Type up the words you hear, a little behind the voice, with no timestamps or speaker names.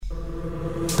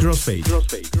Crossfade.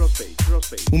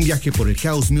 Un viaje por el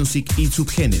house music y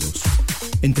subgéneros.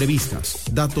 Entrevistas,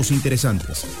 datos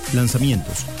interesantes,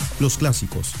 lanzamientos, los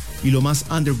clásicos y lo más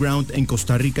underground en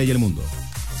Costa Rica y el mundo.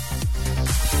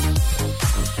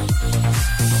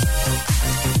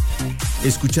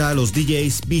 Escucha a los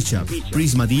DJs Bishop,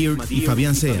 Prisma Deer y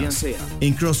Fabián Seas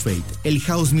en Crossfade, el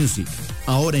house music,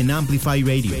 ahora en Amplify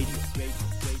Radio.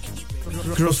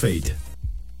 Crossfade.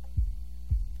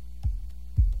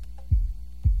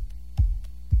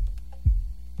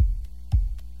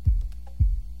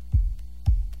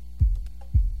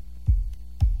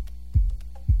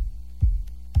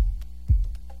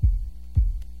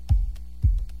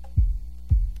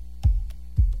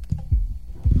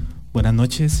 Buenas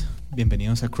noches,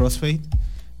 bienvenidos a Crossfade.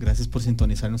 Gracias por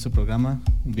sintonizar nuestro programa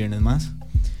un viernes más.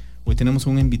 Hoy tenemos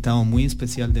un invitado muy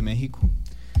especial de México,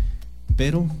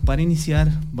 pero para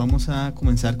iniciar vamos a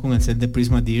comenzar con el set de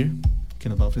Prisma Deer, que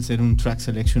nos va a ofrecer un track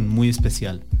selection muy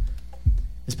especial.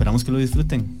 Esperamos que lo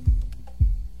disfruten.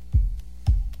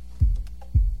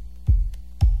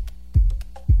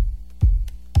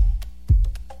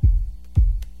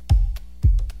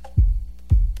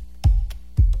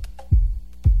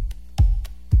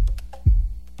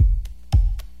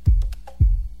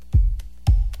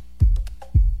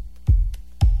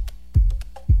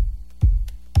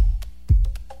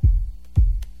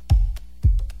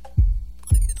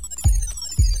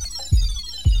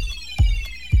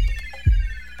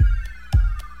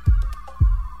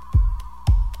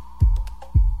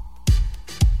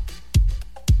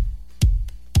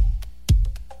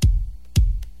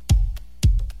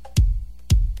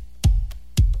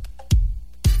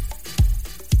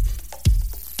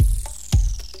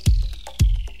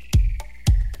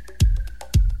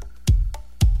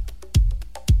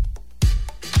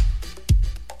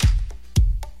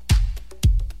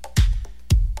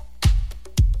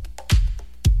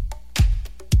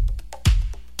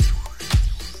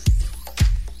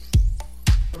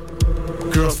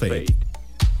 Crossfade.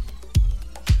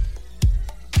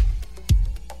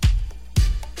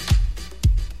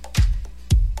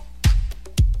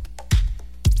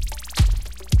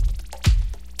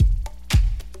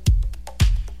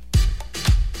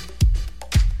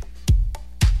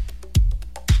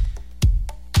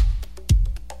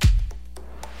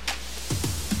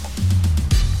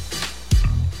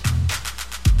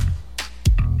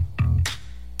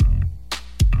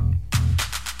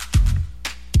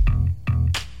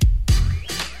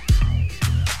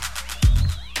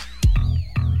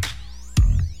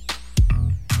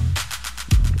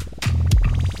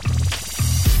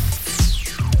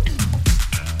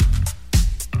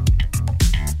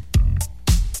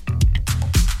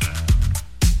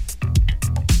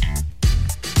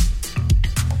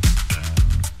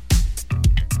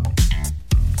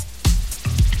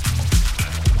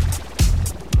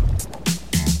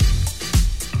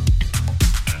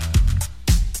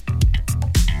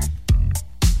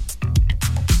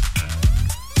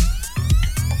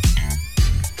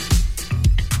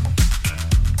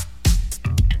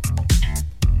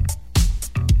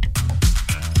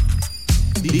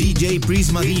 DJ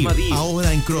Prisma Deer,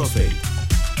 ahora en Crossfade.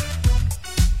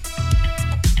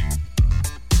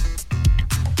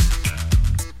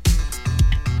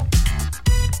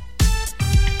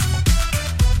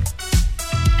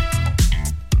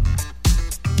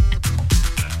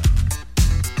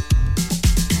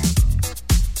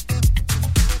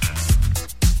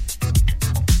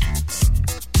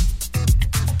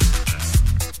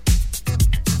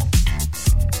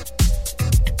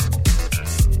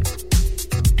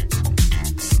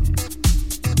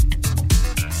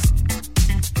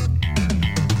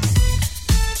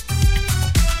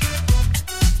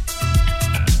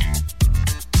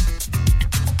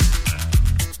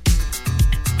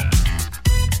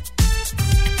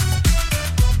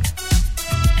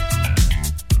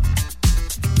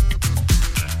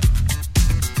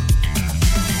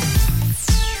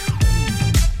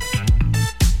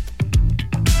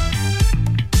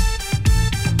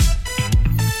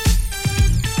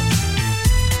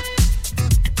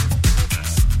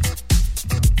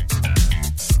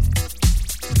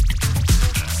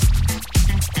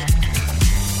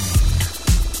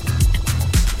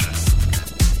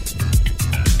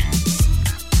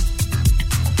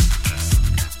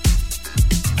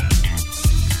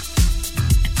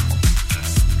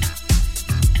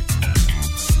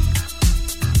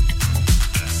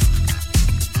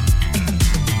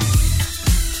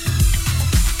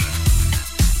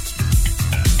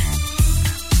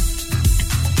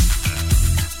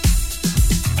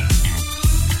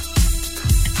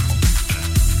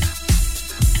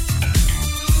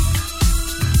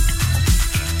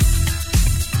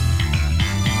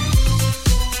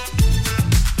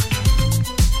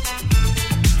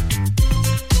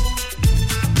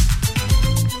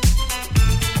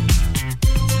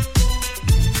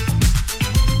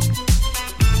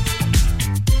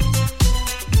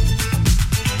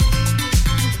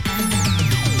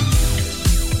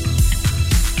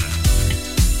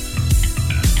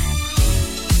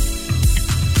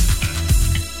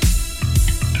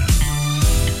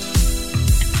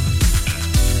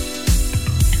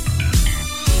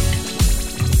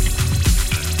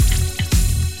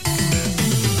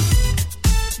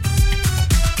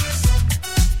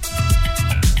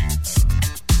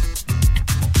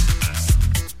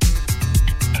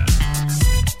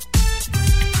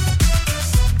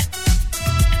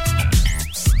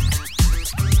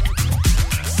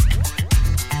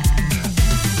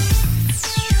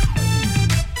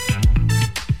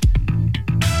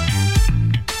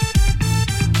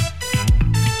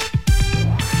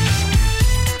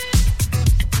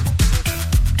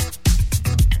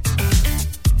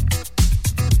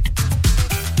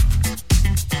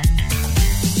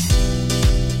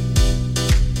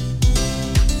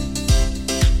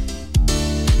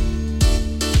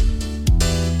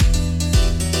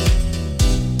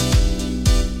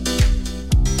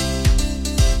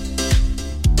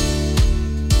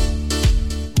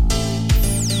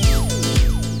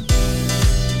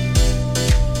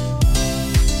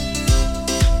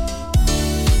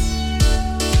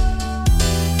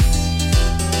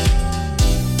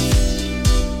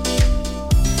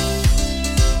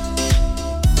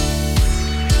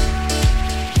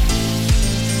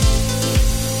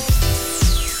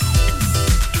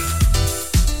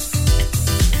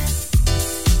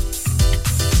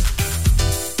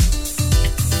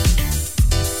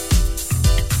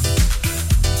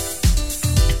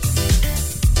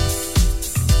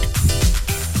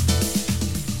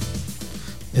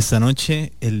 Esta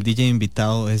noche el DJ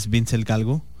invitado es Vincent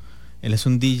Galgo. Él es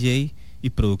un DJ y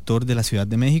productor de la Ciudad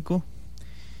de México.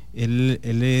 Él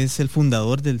es el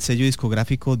fundador del sello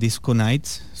discográfico Disco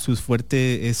Nights. Su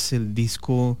fuerte es el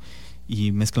disco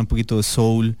y mezcla un poquito de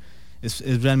soul. Es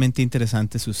realmente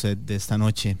interesante su set de esta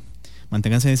noche.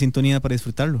 Manténganse en sintonía para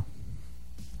disfrutarlo.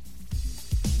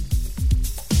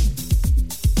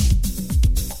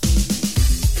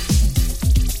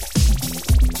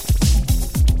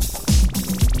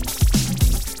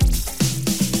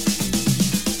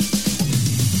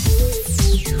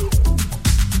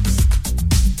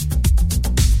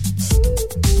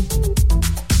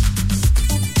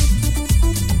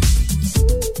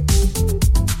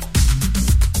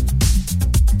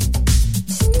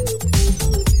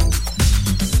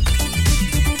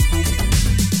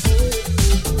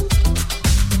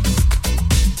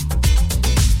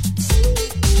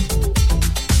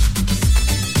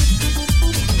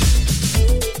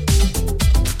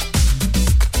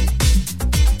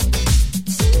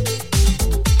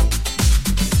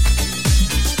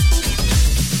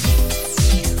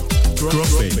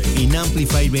 Crossfade en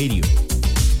Amplify Radio.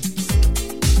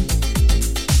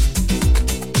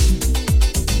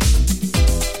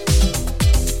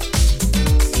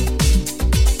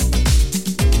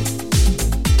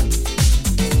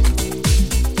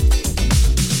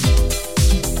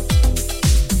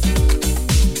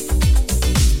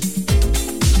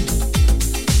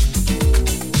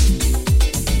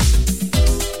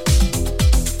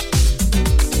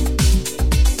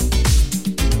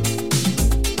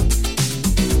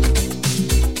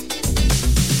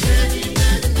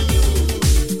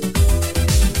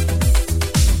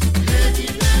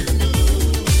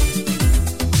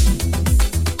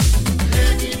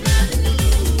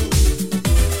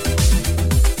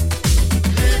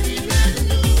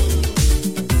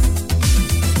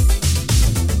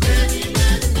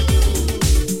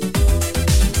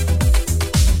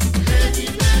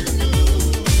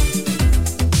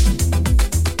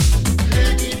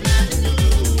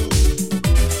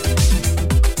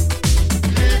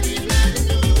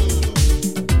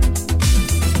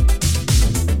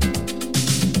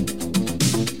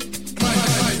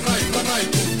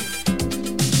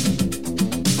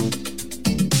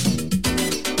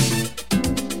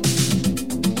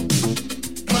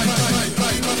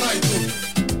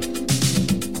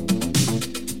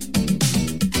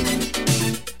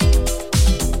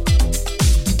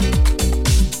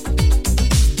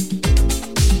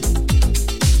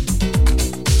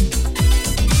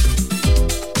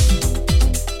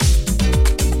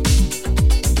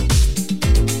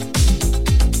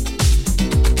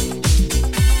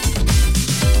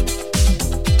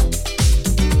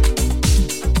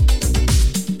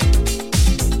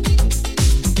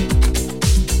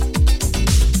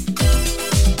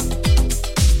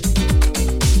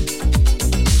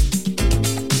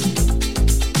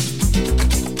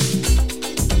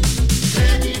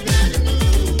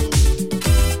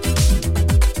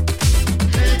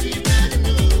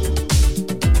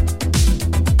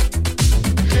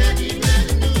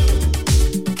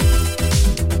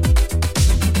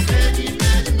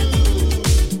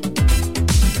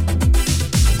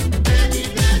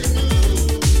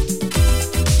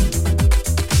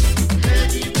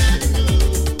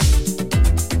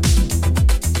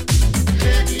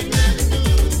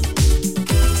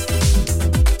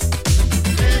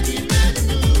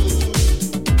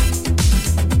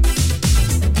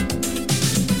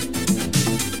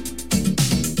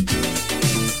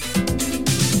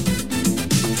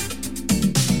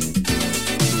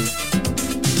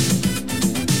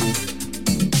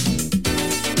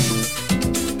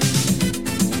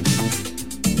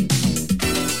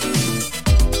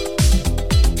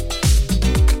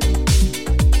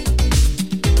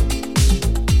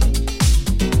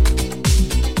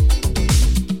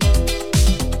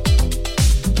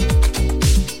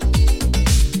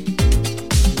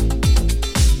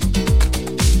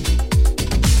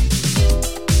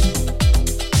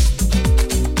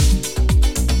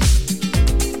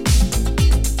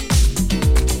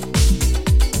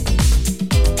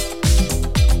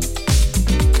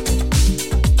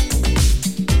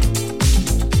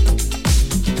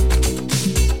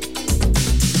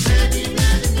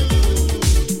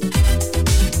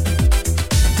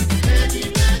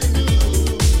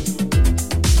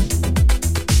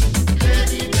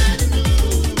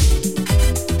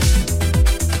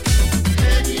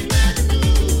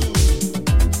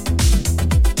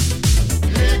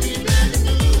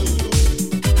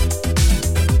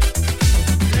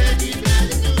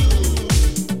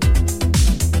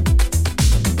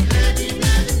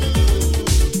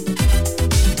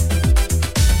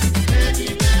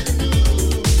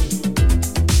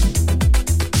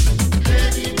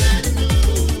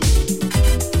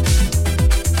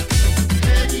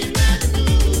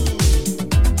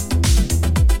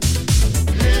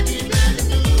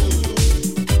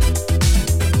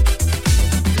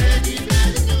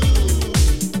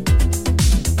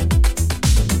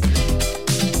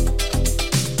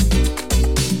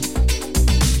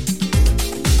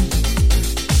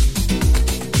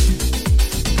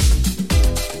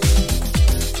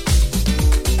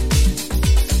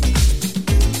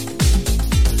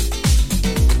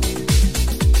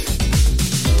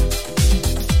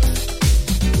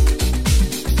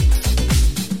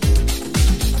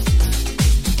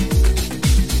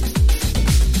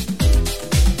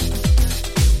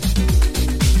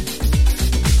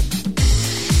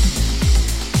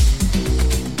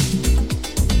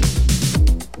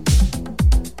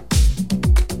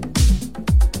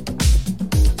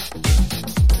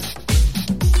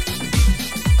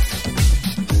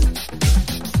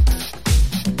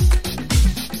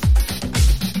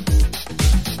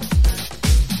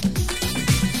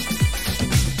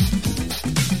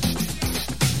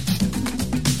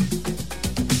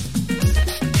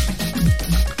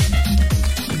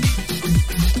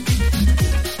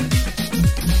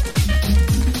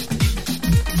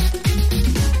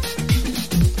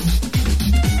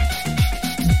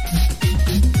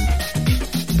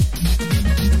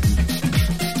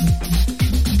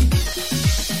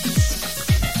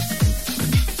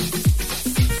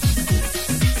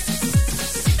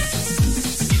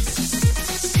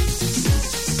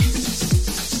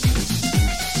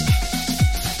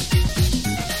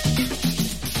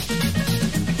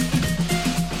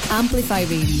 Amplify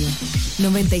Radio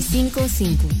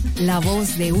 95.5, la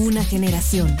voz de una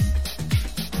generación.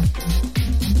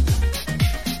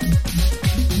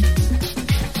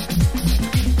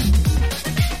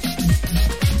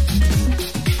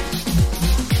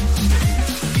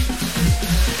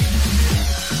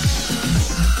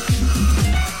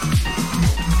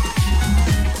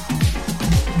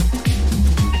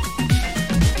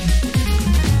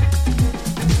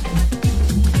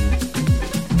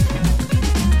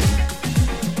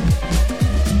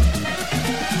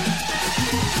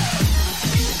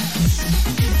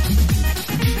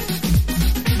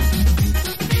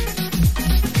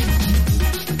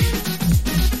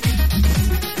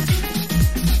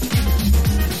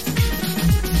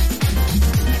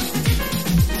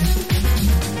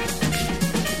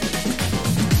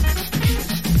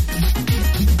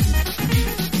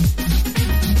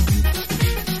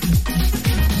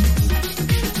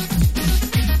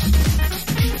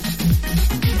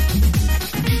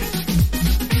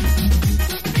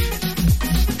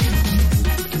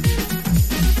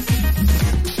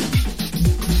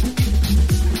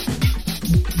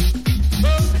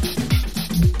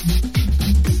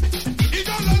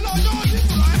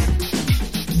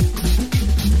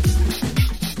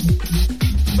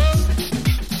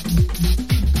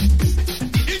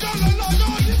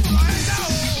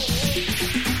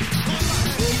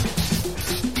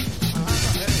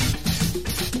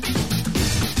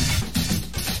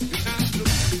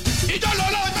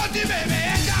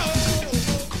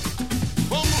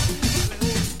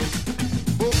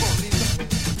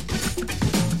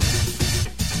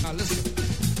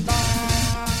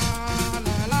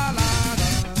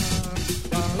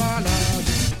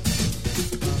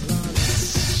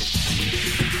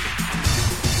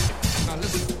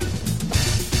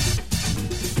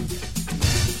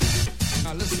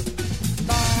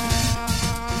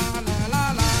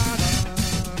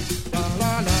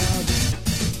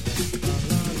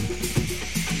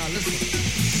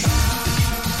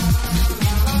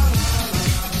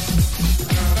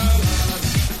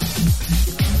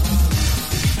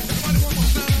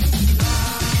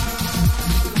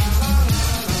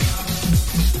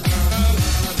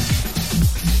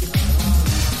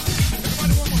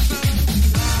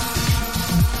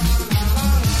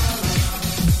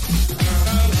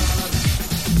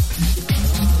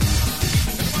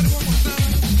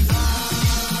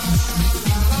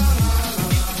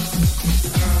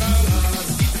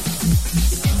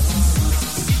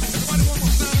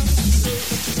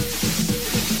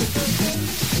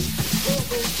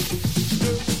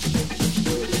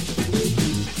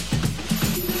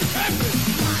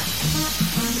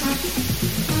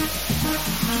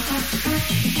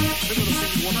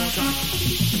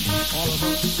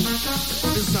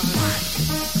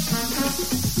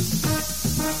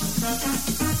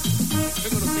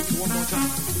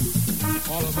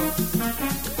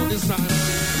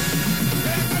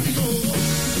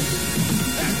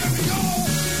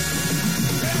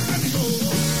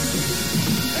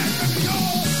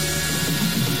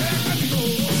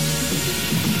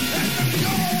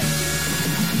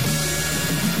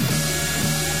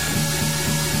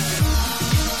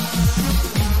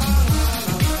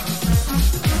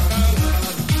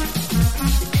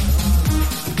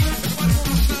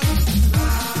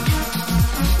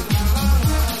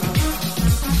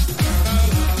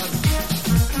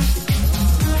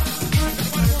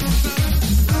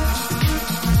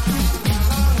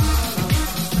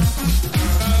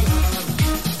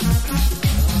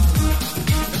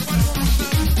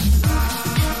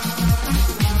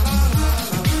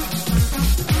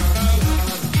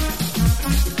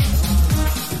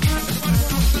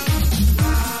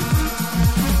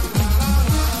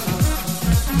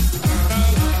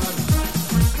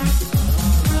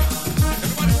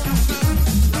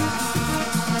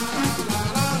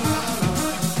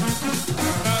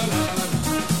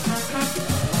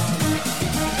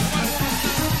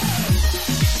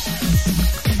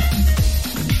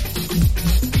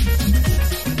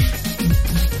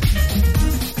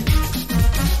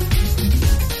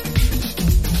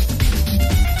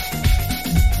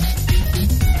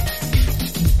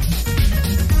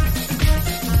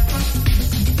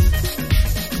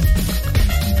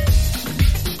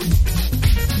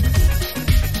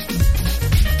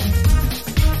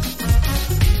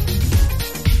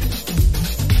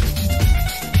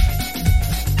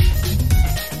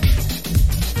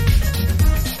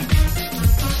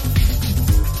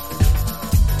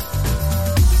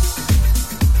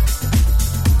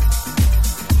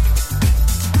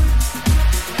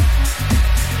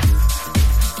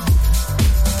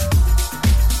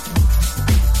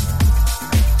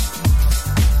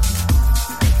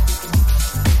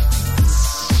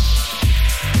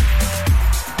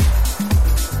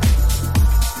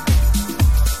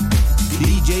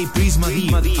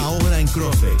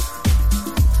 Crossfade.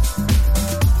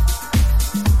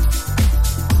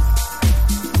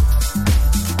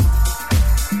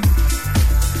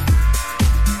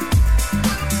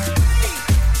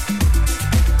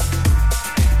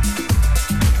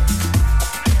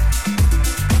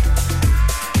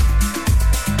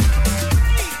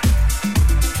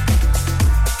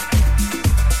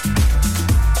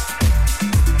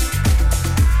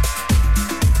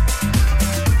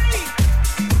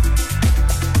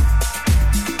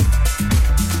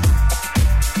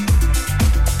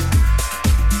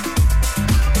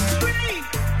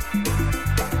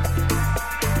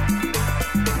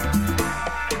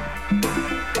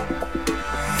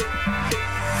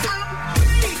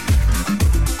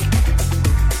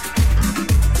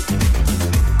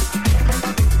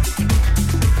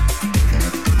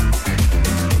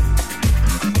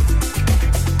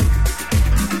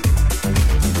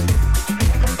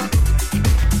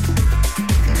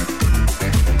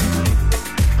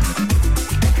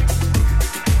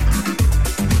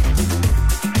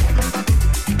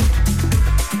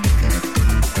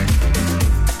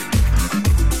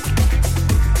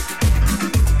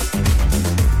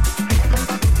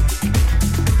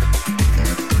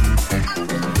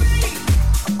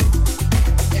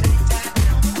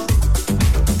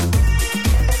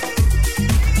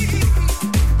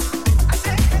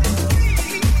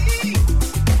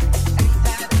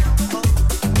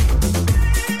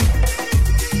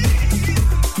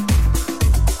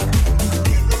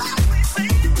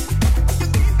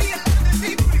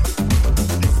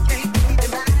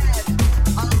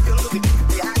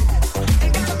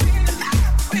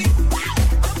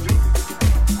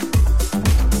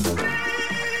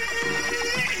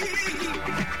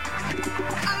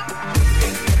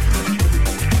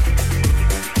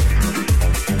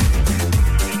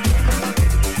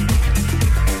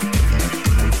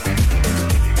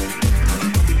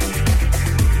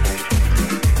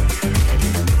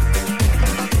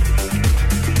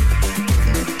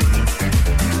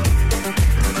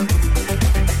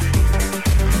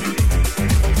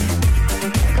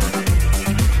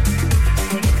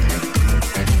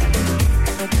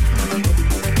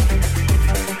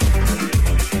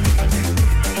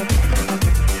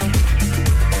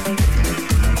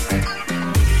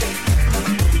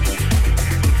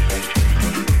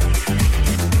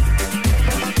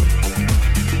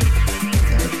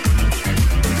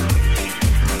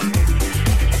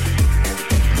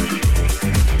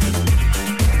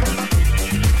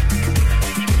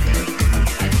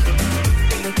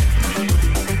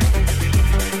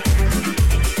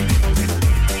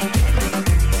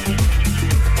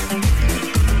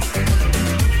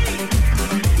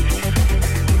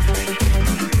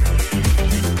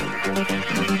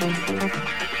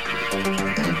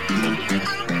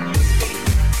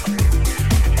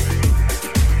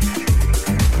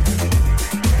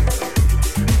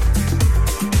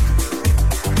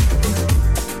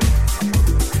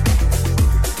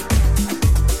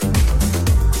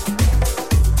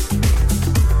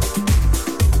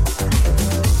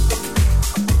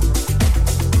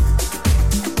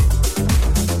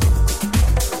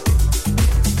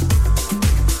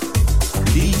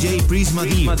 Prisma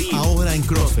Deep, ahora en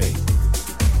Crossfade.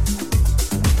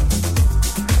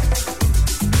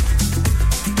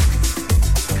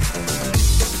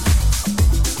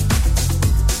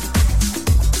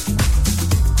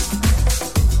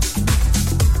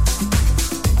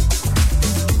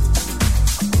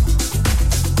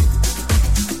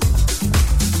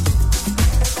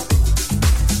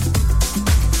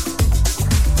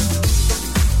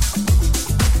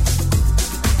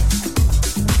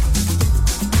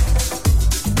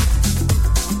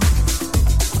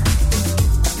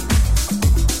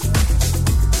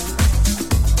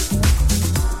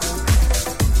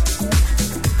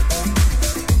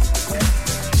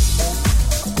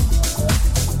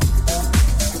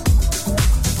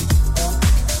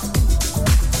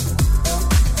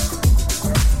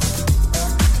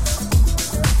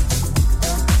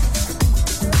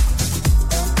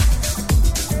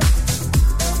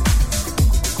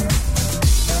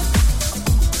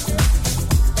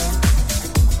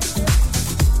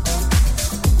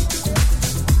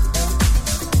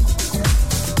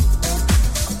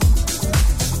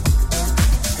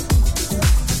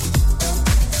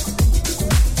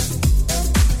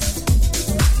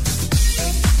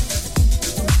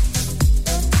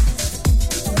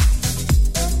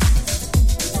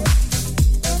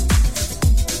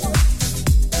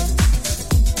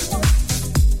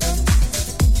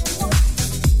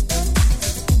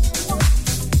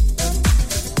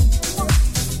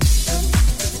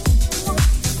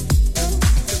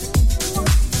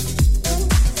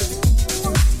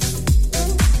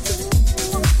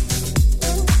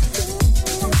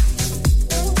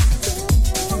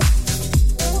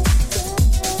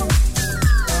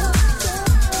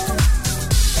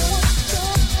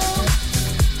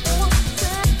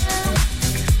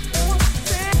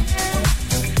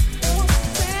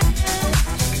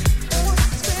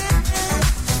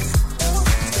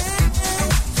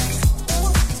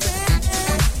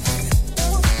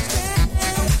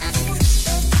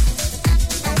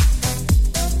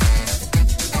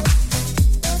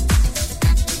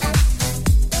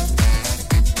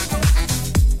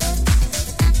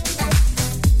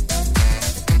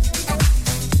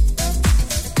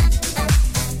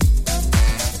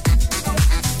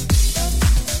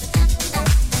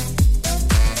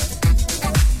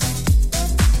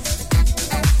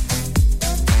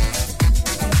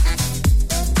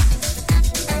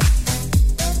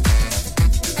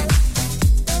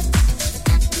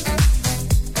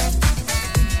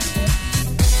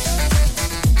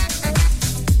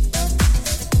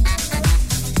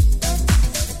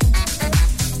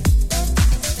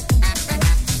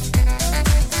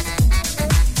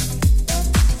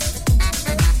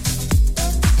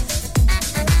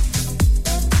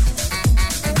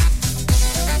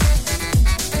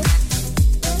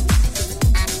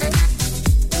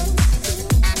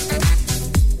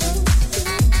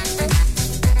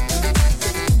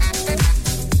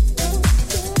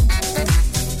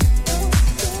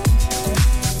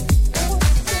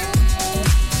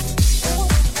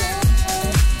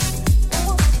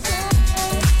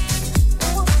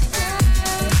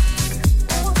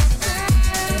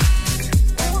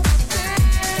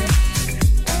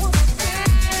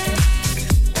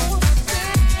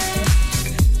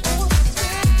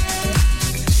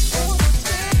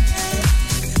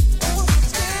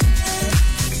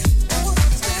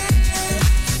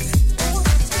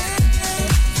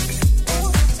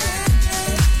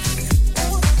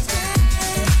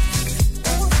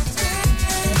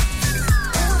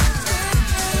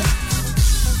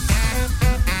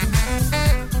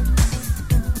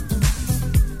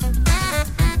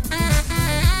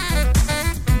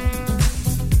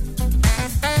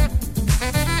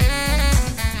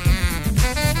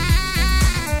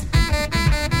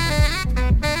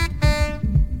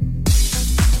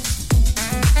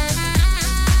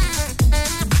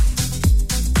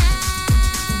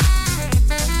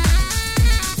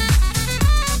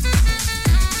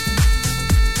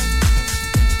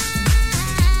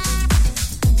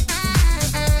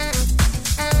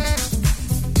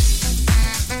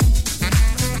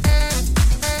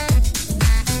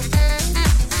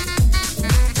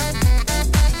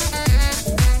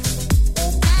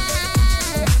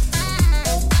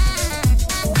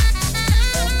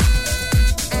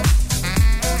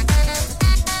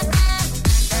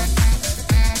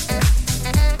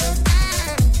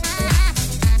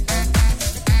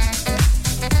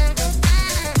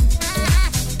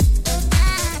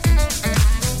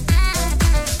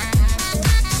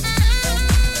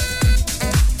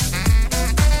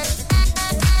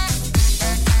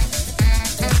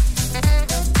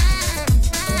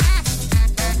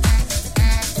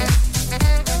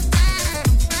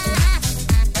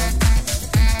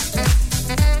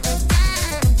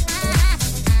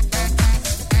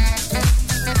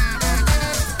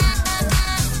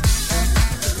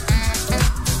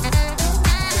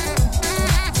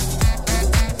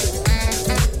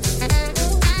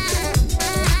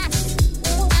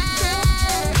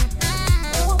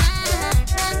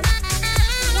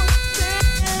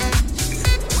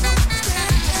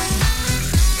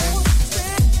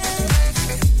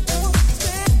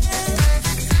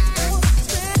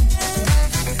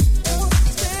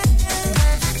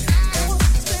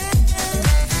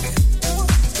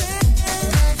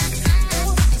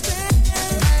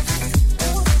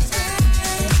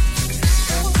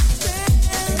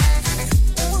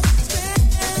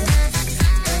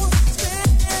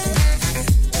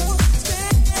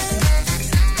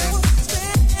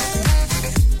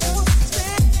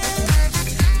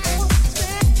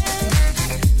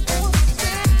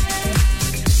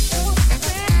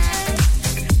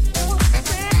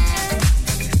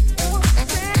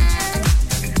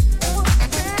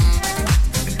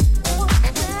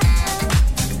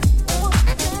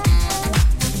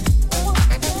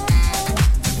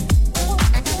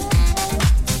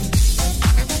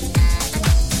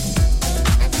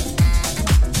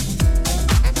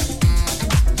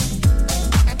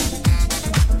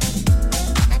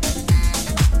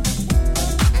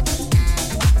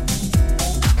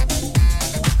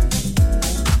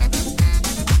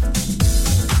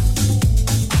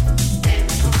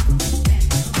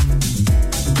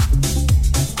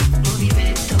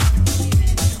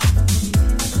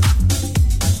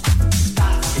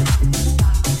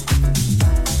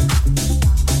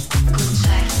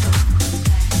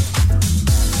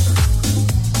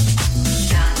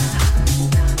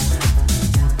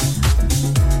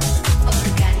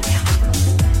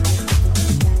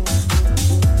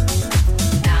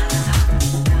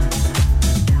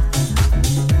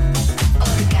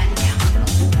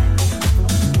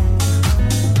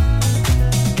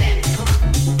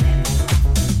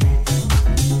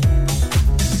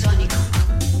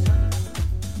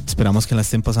 Esperamos que la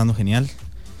estén pasando genial.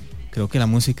 Creo que la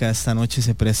música de esta noche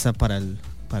se presta para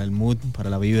el mood,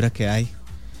 para la vibra que hay.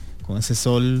 Con ese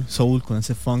soul, con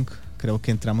ese funk, creo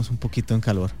que entramos un poquito en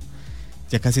calor.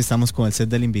 Ya casi estamos con el set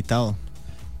del invitado.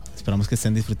 Esperamos que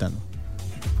estén disfrutando.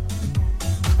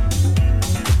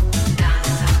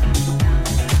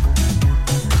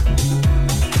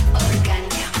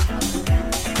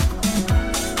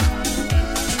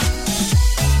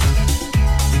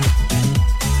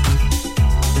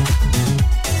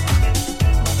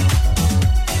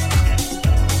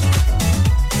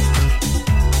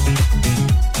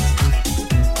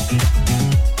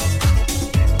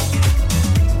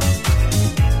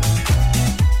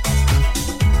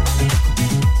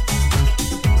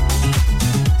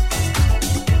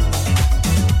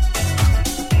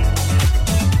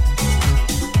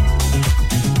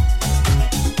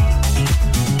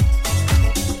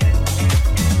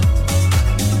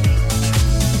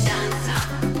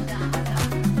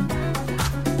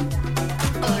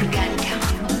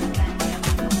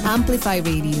 Amplify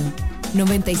Radio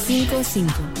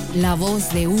 95.5, la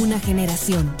voz de una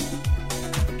generación.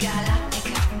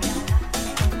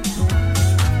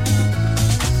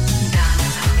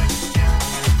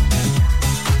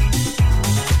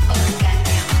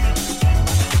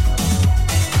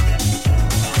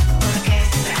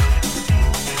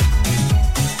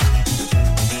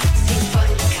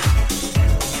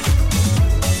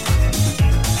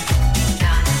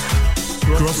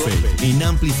 Crossfade en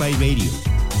Amplify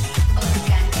Radio.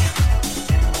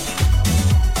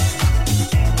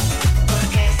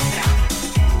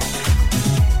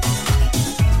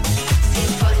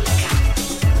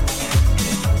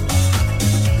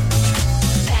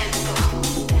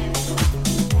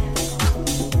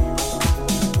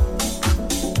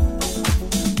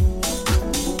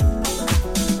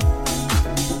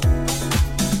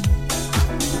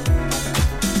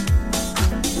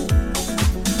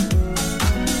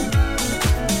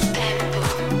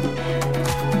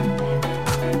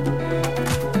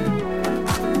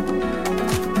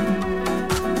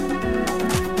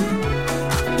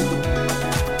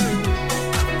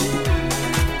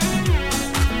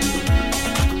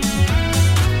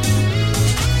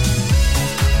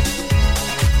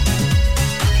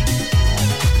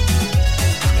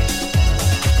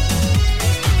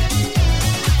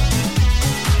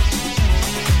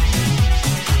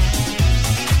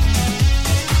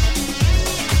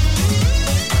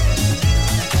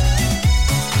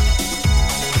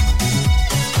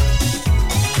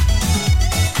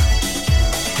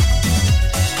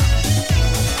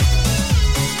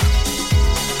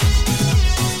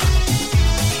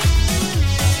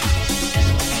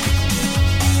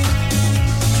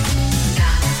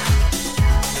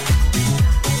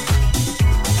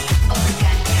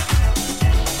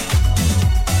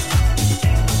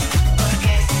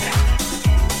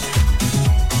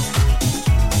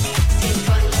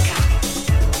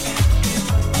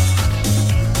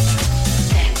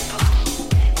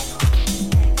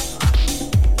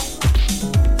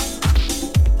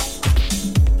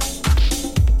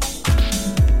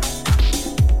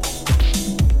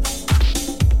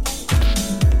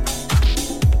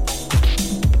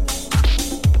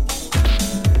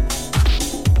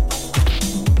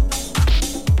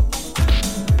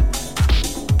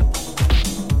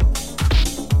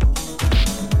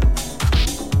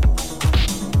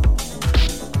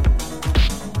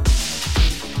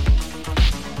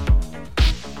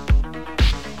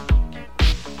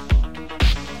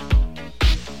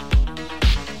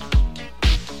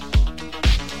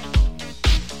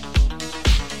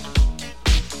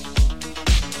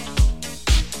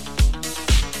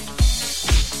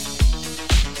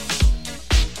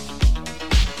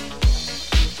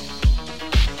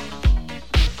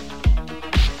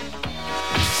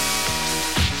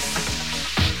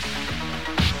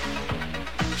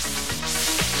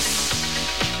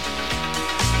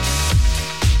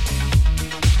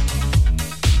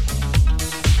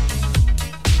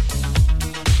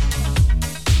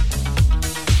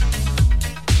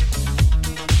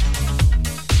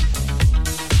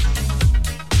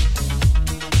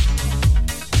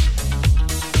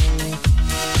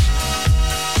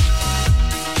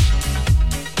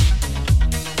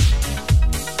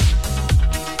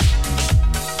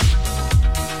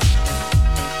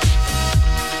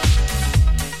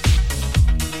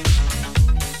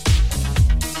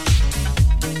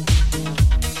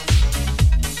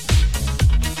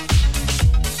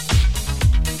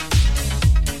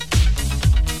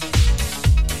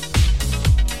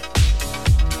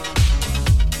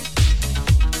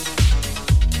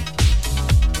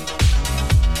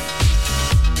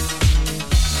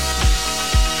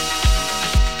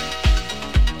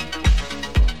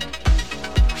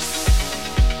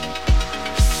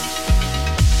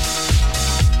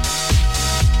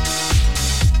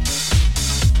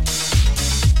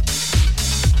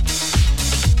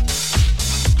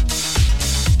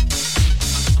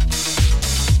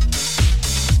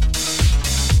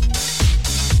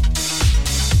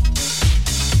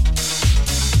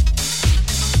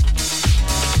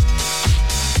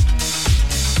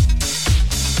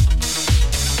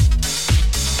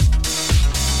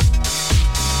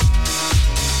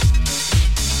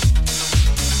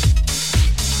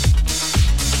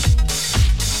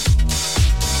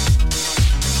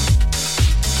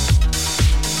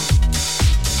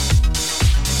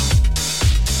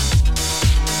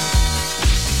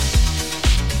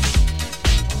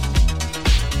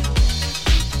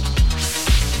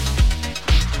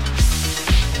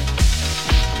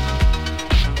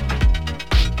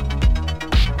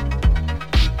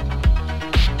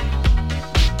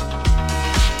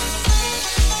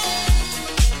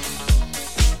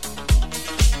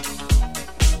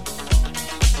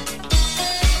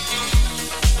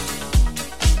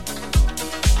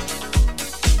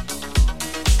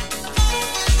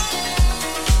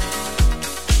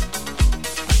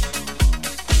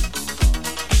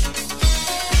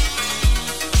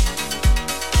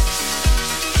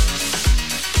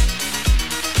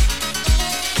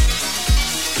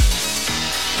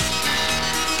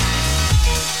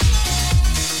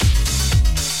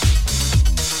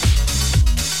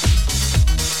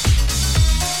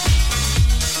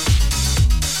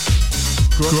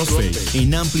 Crossfade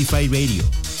en Amplify Radio.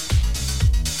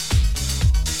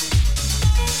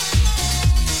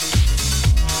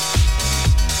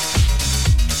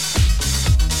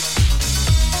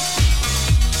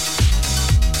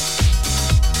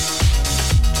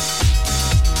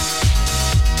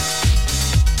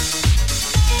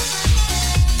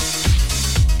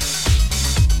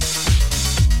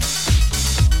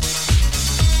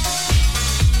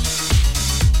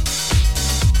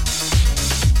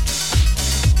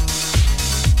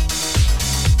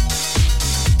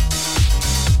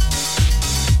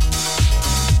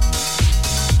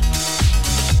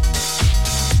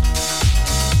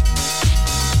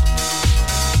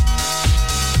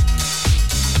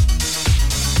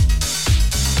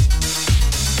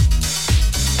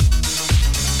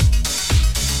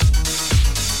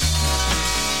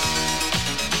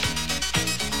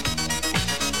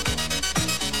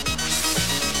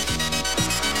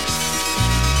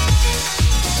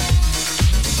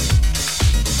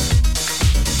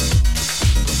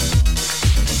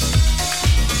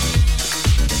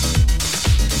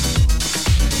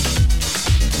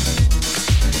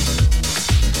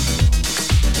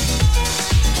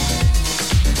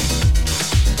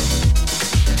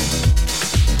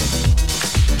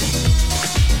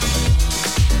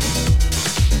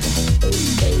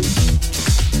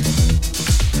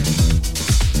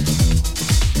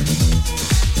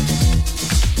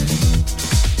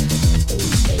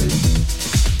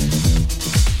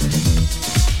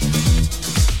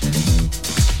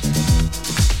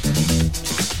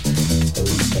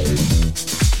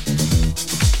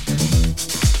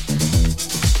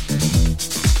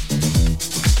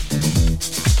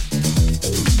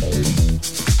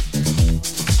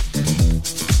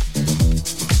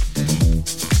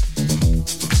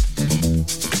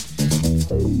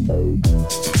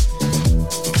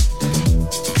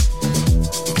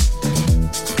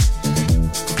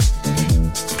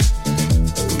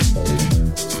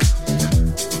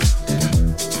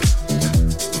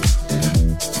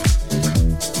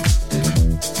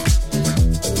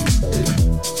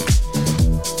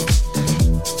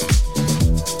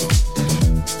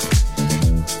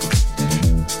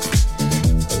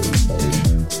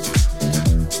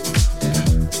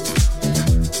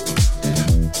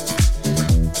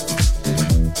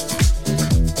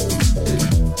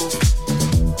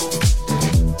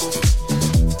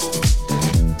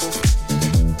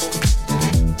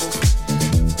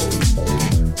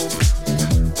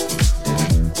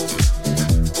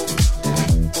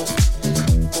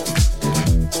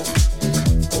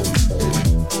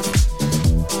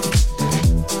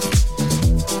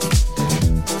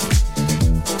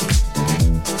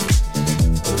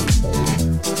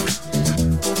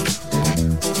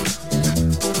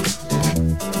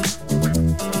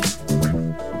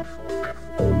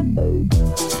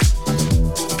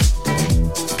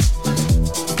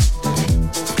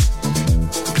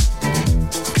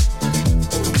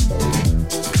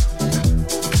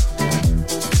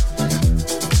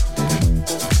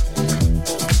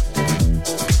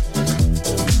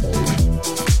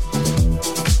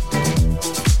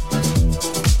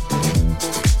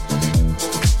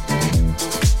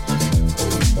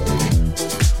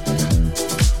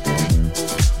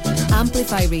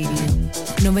 Amplify Radio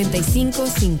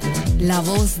 95.5, la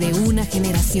voz de una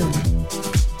generación.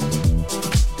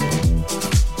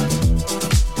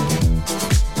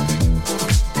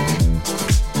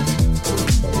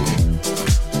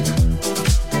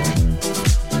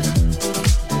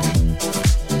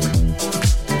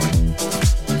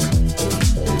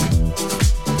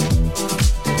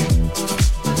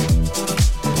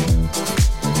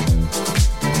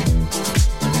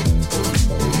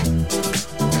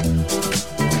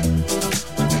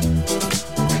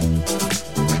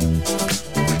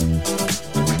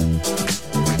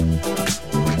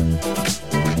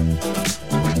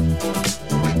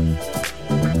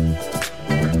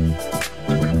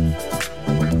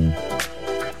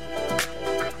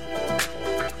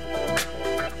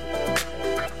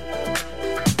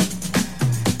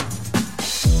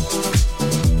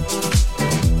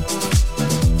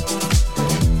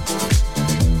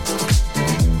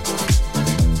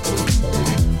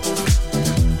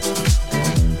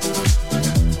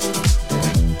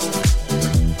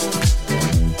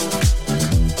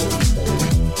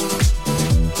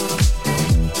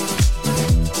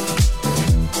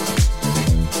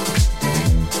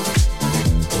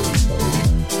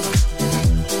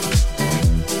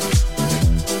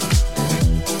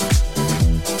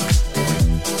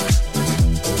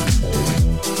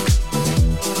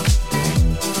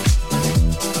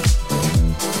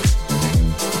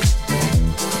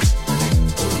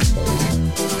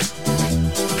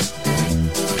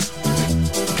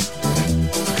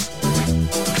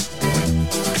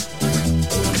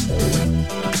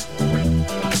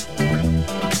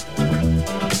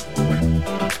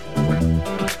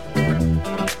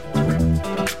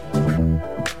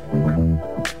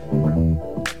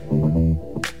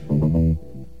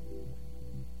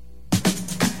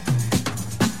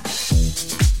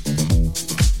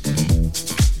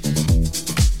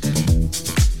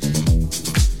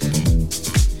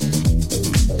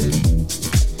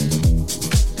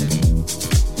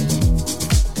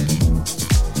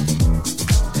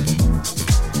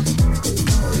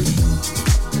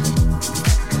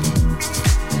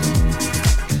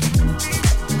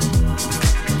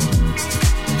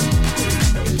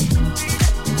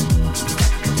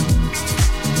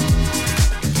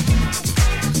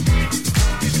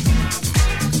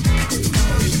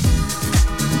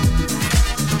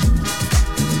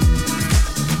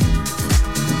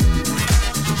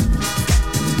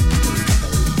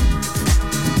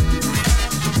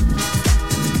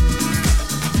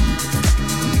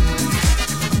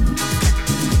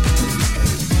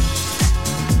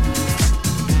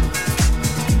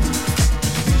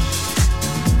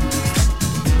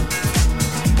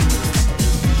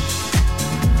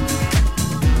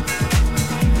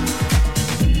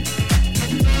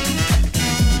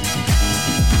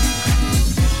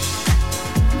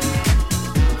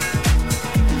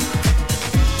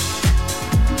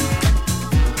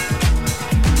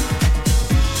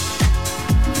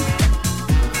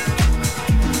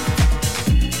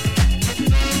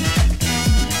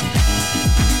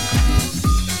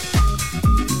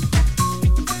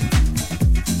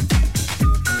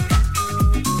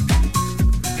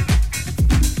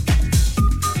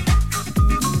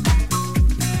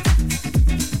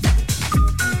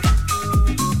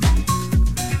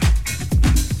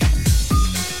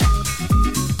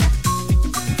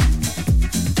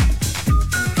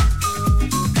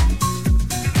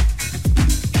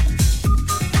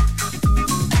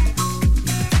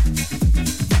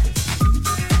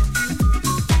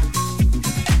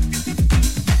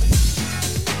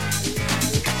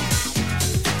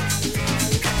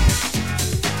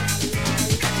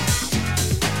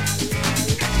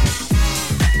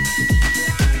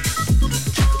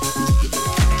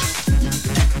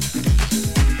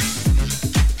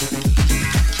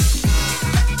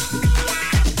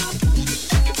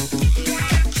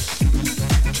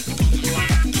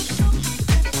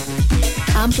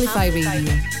 Amplify Radio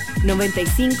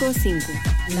 95.5,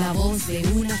 la voz de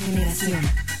una generación.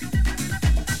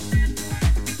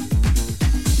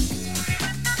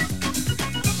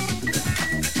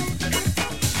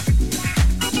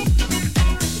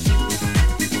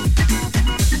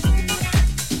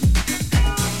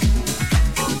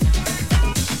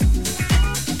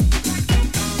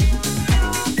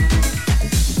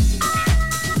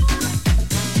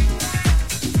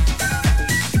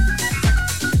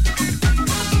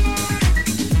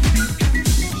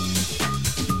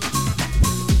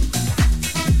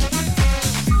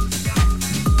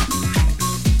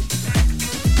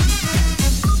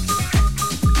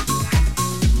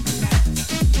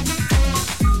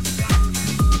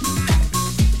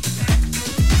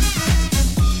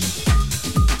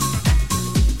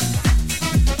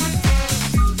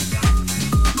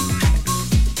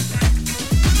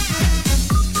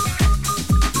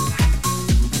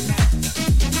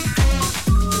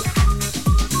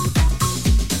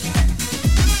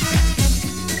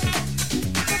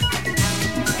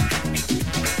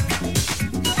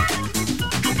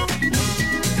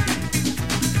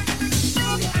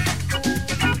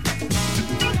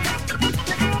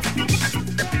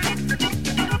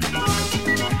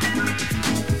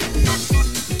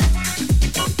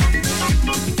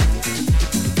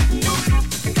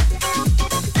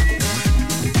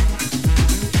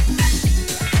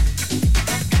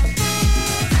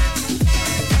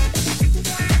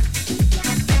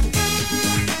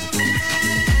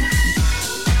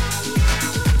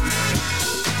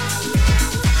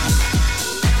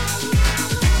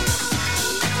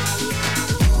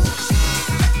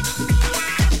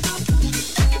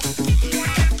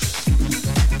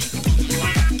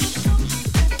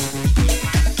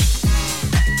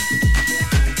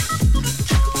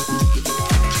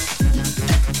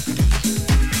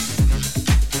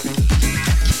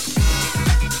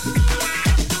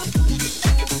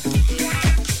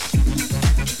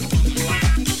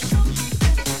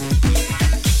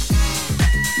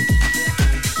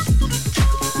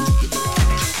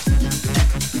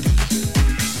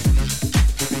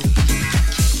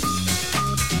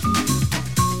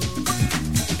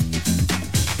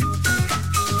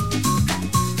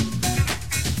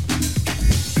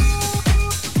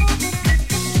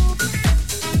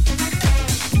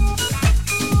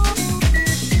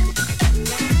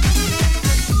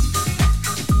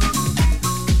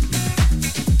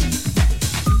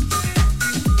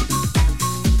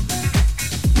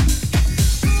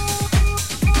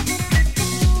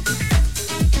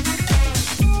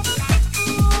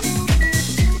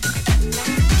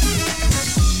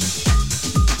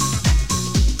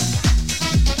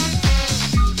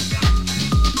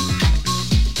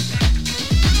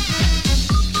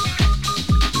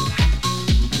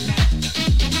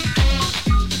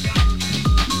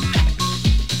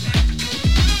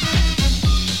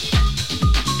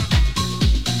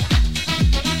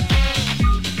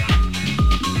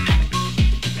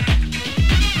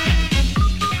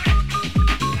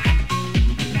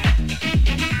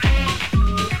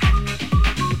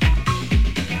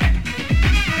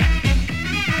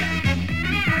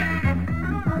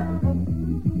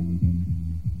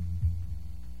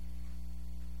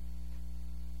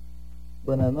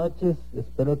 Buenas noches,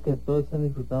 espero que todos estén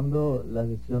disfrutando la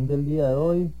sesión del día de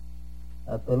hoy.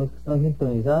 A todos los que están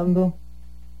sintonizando,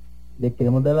 le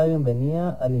queremos dar la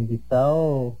bienvenida al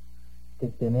invitado que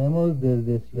tenemos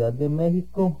desde Ciudad de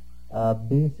México, a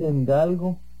Vincent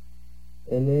Galgo.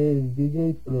 Él es DJ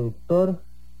y productor,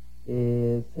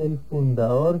 es el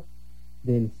fundador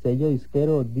del sello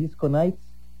disquero Disco Nights,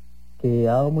 que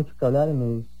ha dado mucho que hablar en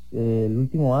los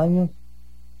últimos años,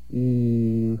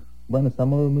 y bueno,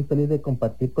 estamos muy felices de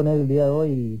compartir con él el día de hoy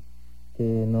y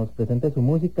que nos presente su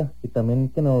música y también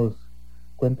que nos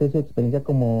cuente su experiencia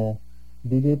como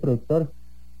DJ y productor.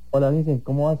 Hola Vincent,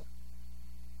 ¿cómo vas?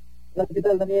 Hola, ¿qué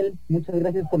tal Daniel? Muchas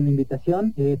gracias por la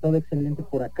invitación, todo excelente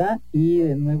por acá y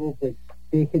de nuevo pues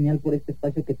qué genial por este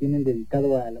espacio que tienen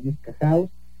dedicado a la música house,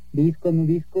 disco, no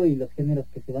disco y los géneros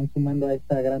que se van sumando a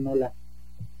esta gran ola.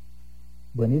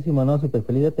 Buenísimo, ¿no? Súper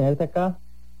feliz de tenerte acá.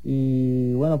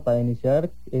 Y bueno, para iniciar,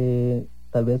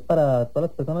 tal vez para todas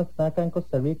las personas que están acá en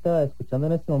Costa Rica escuchando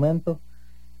en este momento,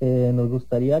 nos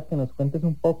gustaría que nos cuentes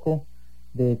un poco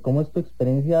de cómo es tu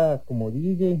experiencia como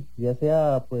DJ, ya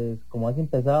sea pues cómo has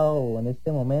empezado o en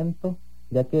este momento,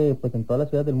 ya que pues en todas las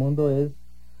ciudades del mundo es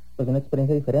pues una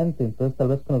experiencia diferente. Entonces tal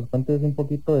vez que nos cuentes un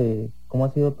poquito de cómo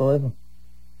ha sido todo eso.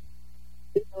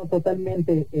 Sí, no,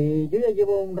 totalmente. Yo ya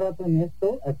llevo un rato en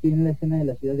esto, aquí en la escena de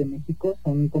la Ciudad de México,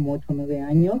 son como 8 o 9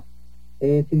 años,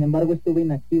 Sin embargo, estuve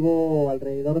inactivo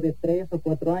alrededor de 3 o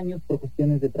 4 años por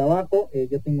cuestiones de trabajo.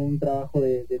 Yo tengo un trabajo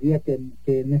de día que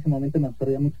en ese momento me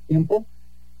absorbía mucho tiempo.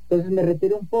 Entonces me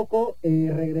retiré un poco,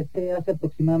 regresé hace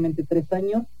aproximadamente 3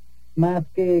 años, más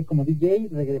que como DJ,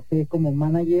 regresé como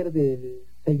manager del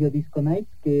sello Disco Nights,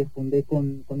 que fundé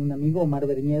con un amigo, Omar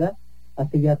Bernieda,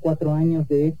 hace ya 4 años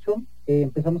de hecho.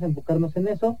 Empezamos a enfocarnos en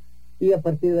eso y a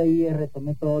partir de ahí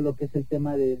retomé todo lo que es el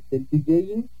tema del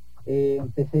DJing.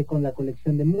 Empecé con la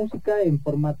colección de música en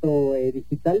formato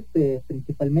digital,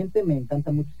 principalmente. Me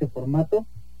encanta mucho ese formato.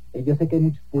 Yo sé que hay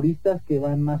muchos puristas que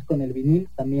van más con el vinil.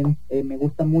 También me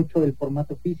gusta mucho el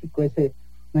formato físico.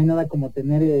 No hay nada como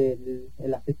tener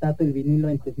el acetato, el vinilo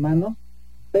en tus manos,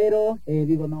 pero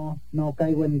digo, no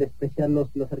caigo en despreciar los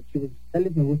archivos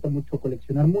digitales. Me gusta mucho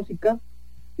coleccionar música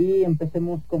y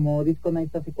empecemos como Disco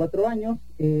Night hace 4 años.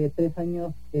 3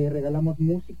 años regalamos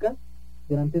música.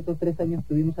 Durante estos 3 años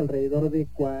tuvimos alrededor de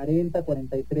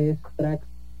 43 tracks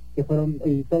que fueron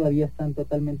y todavía están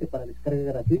totalmente para descarga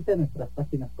gratuita en nuestras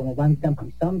páginas como Bandcamp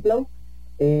y SoundCloud.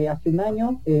 Hace un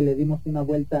año le dimos una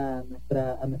vuelta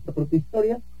a nuestra propia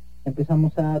historia.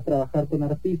 Empezamos a trabajar con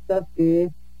artistas que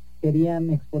querían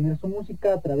exponer su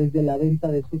música a través de la venta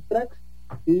de sus tracks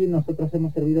y nosotros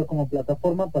hemos servido como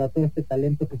plataforma para todo este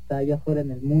talento que está allá afuera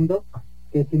en el mundo,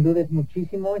 que sin duda es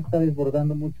muchísimo, está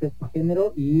desbordando mucho este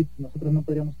género y nosotros no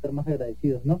podríamos estar más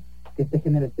agradecidos, ¿no? Que este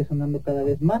género esté sonando cada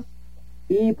vez más.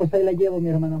 Y pues ahí la llevo, mi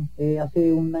hermano.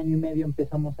 Hace 1 año y medio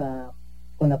empezamos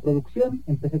con la producción.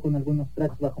 Empecé con algunos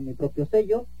tracks bajo mi propio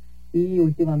sello y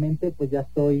últimamente pues ya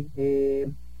estoy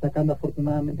sacando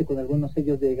afortunadamente con algunos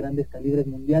sellos de grandes calibres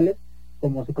mundiales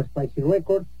como Super Spicy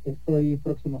Records. Estoy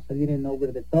próximo a salir en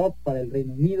Over the Top para el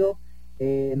Reino Unido.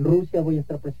 En Rusia voy a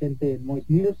estar presente en Moist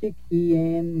Music y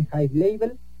en Hive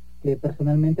Label, que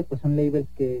personalmente pues son labels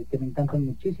que me encantan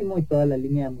muchísimo y toda la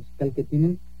línea musical que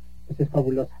tienen pues es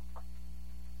fabulosa.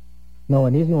 No,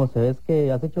 buenísimo, se ve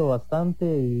que has hecho bastante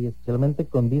y especialmente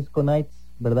con Disco Nights,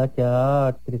 ¿verdad? Que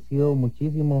ha crecido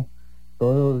muchísimo,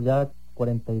 todos ya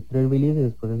 43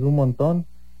 releases, pues es un montón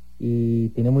y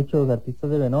tiene muchos artistas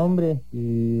de renombre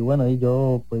y bueno, y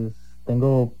yo pues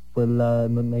tengo, pues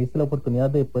me diste la oportunidad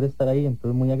de poder estar ahí,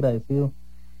 entonces muy agradecido.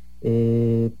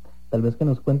 Tal vez que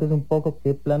nos cuentes un poco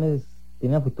qué planes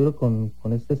tiene a futuro con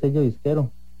este sello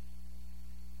disquero.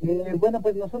 Bueno,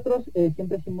 pues nosotros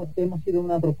siempre hemos sido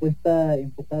una propuesta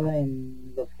enfocada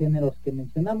en los géneros que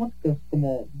mencionamos, que es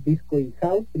como disco y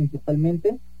house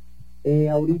principalmente.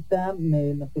 Ahorita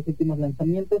nuestros últimos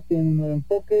lanzamientos tienen un nuevo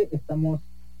enfoque. Estamos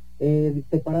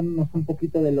separándonos un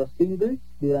poquito de los singles.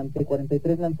 Durante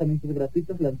 43 lanzamientos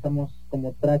gratuitos lanzamos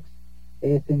como tracks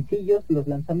sencillos los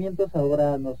lanzamientos.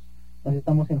 Ahora nos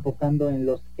estamos enfocando en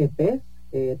los EPs.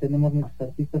 Tenemos muchos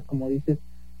artistas, como dices,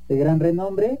 de gran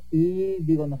renombre y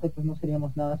digo, nosotros no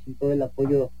seríamos nada sin todo el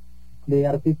apoyo de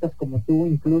artistas como tú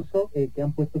incluso, que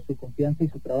han puesto su confianza y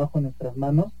su trabajo en nuestras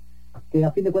manos, que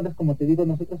a fin de cuentas, como te digo,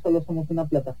 nosotros solo somos una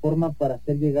plataforma para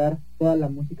hacer llegar toda la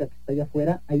música que está allá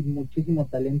afuera. Hay muchísimo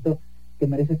talento que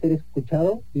merece ser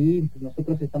escuchado y pues,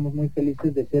 nosotros estamos muy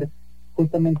felices de ser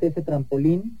justamente ese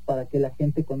trampolín para que la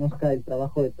gente conozca el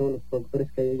trabajo de todos los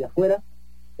productores que hay allá afuera.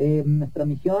 Nuestra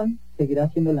misión seguirá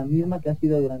siendo la misma que ha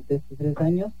sido durante estos 3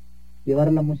 años,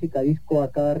 llevar la música disco a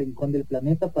cada rincón del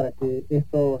planeta para que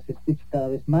esto se escuche cada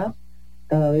vez más,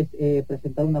 cada vez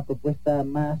presentar una propuesta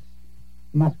más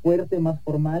fuerte, más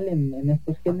formal en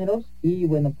estos géneros y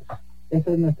bueno, pues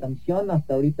esa es nuestra misión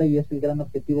hasta ahorita y es el gran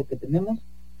objetivo que tenemos,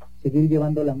 seguir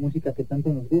llevando la música que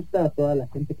tanto nos gusta a toda la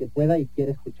gente que pueda y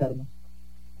quiere escucharnos.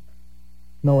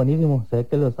 No, buenísimo, se ve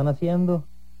que lo están haciendo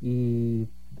y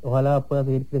ojalá pueda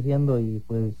seguir creciendo y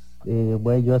pues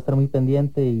voy yo a estar muy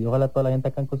pendiente y ojalá toda la gente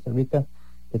acá en Costa Rica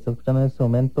que está escuchando en este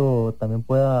momento también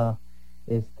pueda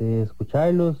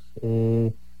escucharlos.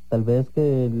 Tal vez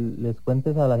que les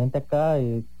cuentes a la gente acá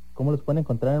cómo los pueden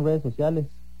encontrar en redes sociales.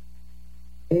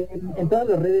 En todas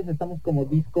las redes estamos como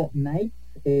Disco Nights,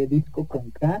 disco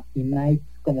con K y Nights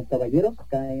como caballeros,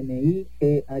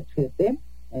 K-N-I-G-H-T,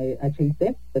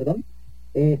 H-I-T, perdón.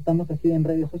 Estamos así en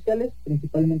redes sociales,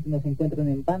 principalmente nos encuentran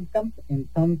en Bandcamp, en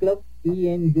SoundCloud y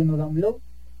en Juno Download,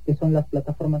 que son las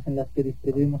plataformas en las que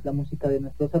distribuimos la música de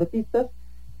nuestros artistas,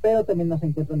 pero también nos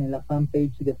encuentran en la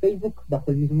fanpage de Facebook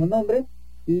bajo el mismo nombre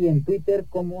y en Twitter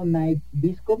como Night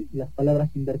Disco, las palabras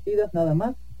invertidas nada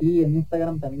más, y en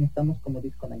Instagram también estamos como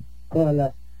Disco Night. Todas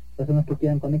las personas que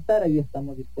quieran conectar, ahí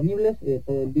estamos disponibles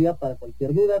todo el día para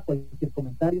cualquier duda, cualquier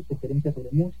comentario, sugerencia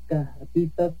sobre música,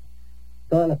 artistas.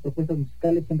 Todas las propuestas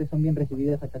musicales siempre son bien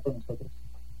recibidas acá con nosotros.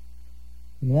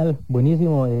 Genial,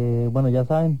 buenísimo. Bueno, ya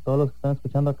saben, todos los que están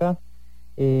escuchando acá.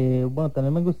 Bueno,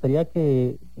 también me gustaría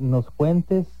que nos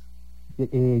cuentes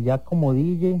ya como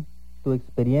DJ, tu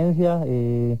experiencia,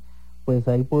 pues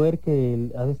ahí puedo ver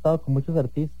que has estado con muchos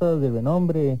artistas de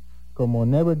renombre, como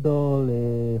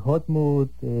Neverdoll, Hot Mood,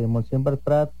 Monsieur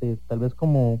Bartrat, tal vez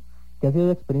como, ¿qué ha sido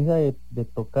la experiencia de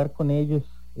tocar con ellos?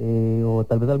 O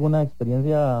tal vez alguna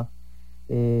experiencia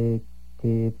eh,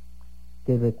 que,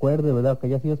 que recuerde, ¿verdad? Que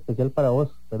haya sido especial para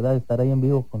vos, ¿verdad? Estar ahí en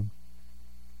vivo con...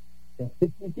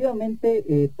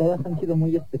 Definitivamente todas han sido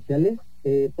muy especiales.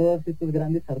 Todos estos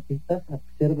grandes artistas, a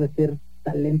pesar de ser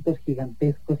talentos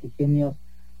gigantescos y genios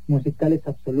musicales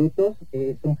absolutos,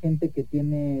 son gente que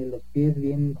tiene los pies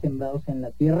bien sembrados en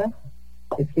la tierra.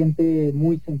 Es gente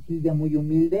muy sencilla, muy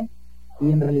humilde, y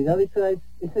en realidad esa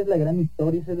es la gran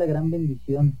historia, esa es la gran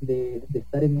bendición de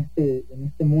estar en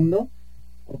este mundo,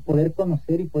 por poder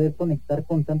conocer y poder conectar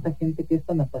con tanta gente que es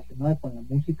tan apasionada con la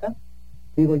música.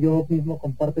 Digo, yo mismo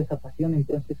comparto esa pasión,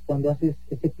 entonces cuando haces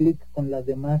ese clic con las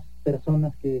demás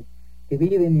personas que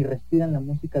viven y respiran la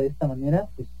música de esta manera,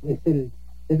 pues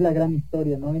es la gran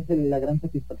historia, ¿no? Es la gran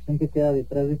satisfacción que queda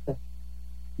detrás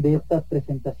de estas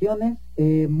presentaciones.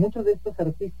 Muchos de estos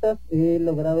artistas he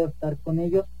logrado estar con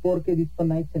ellos porque Disco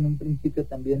Nights en un principio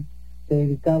también se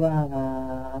dedicaba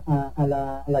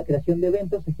a la creación de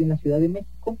eventos aquí en la Ciudad de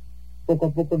México. Poco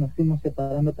a poco nos fuimos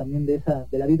separando también de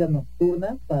la vida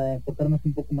nocturna para enfocarnos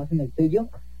un poco más en el sello.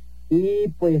 Y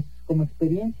pues como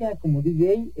experiencia como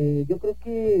DJ, yo creo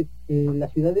que la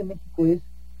Ciudad de México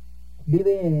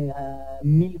vive a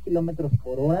 1000 kilómetros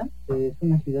por hora. Es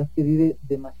una ciudad que vive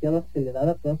demasiado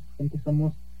acelerada. Toda su gente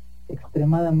somos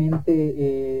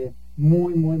extremadamente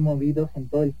muy movidos en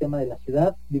todo el tema de la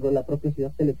ciudad. Digo, la propia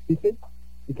ciudad te lo exige,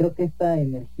 y creo que esta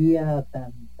energía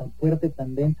tan fuerte,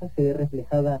 tan densa, se ve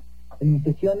reflejada en mis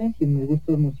sesiones y en mis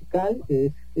gustos musical.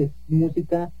 Es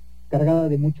música cargada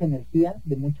de mucha energía,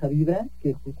 de mucha vibra,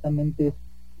 que justamente es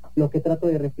lo que trato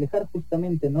de reflejar,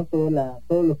 justamente, ¿no?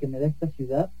 Todo lo que me da esta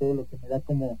ciudad, todo lo que me da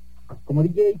como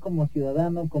DJ, como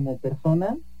ciudadano, como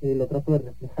persona, lo trato de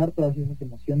reflejar, todas esas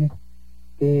emociones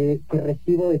que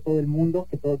recibo de todo el mundo,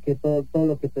 todo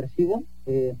lo que percibo,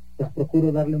 pues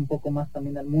procuro darle un poco más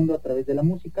también al mundo a través de la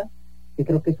música, que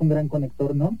creo que es un gran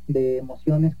conector, ¿no? De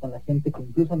emociones con la gente que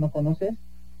incluso no conoces,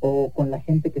 o con la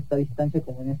gente que está a distancia,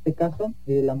 como en este caso.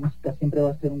 La música siempre va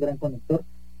a ser un gran conector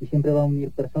y siempre va a unir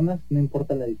personas, no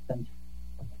importa la distancia.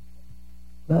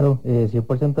 Claro,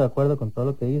 100% de acuerdo con todo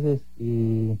lo que dices.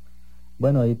 Y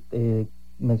bueno,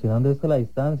 mencionando esto de la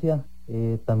distancia,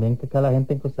 también que acá la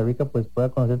gente en Costa Rica pues pueda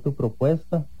conocer tu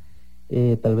propuesta.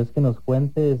 Tal vez que nos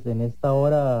cuentes en esta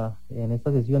hora, en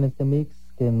esta sesión, este mix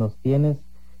que nos tienes,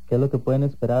 qué es lo que pueden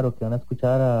esperar o que van a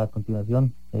escuchar a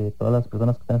continuación, todas las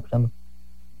personas que están escuchando.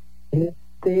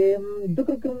 Yo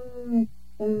creo que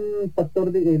un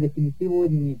factor definitivo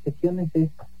en mis sesiones es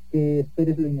que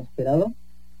esperes lo inesperado.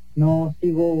 No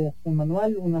sigo un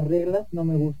manual, unas reglas, no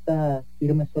me gusta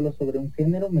irme solo sobre un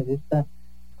género, me gusta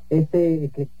ese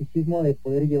eclecticismo de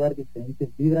poder llevar diferentes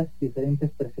vibras, diferentes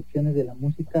percepciones de la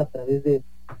música a través de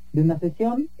una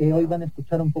sesión. Hoy van a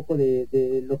escuchar un poco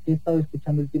de lo que he estado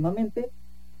escuchando últimamente,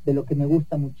 de lo que me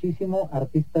gusta muchísimo,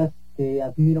 artistas que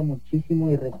admiro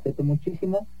muchísimo y respeto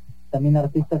muchísimo, también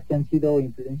artistas que han sido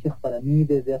influencias para mí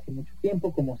desde hace mucho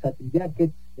tiempo, como Satin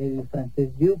Jackets, el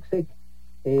francés Yuxek.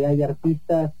 Hay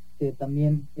artistas que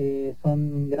también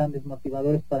son grandes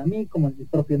motivadores para mí, como el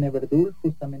propio Neverdoll,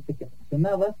 justamente, que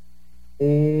mencionabas.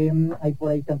 Hay por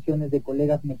ahí canciones de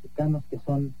colegas mexicanos que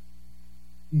son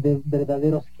de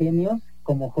verdaderos genios,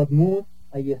 como Hot Mood.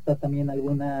 Ahí está también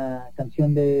alguna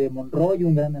canción de Monroy,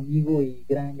 un gran amigo y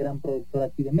gran productor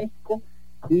aquí de México.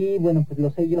 Y bueno, pues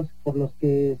los sellos por los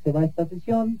que se va esta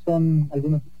sesión son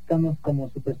algunos mexicanos como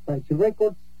Super Spicy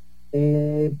Records,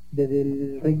 desde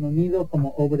el Reino Unido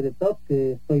como Over the Top,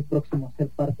 que estoy próximo a ser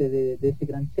parte de ese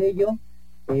gran sello.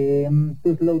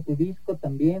 Too Slow to Disco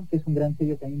también, que es un gran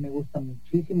sello que a mí me gusta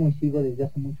muchísimo y sigo desde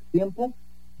hace mucho tiempo.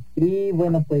 Y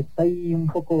bueno, pues hay un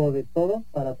poco de todo,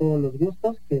 para todos los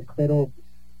gustos, que espero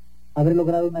haber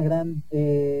logrado una gran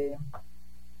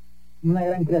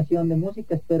creación de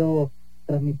música. Espero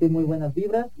transmitir muy buenas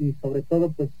vibras y sobre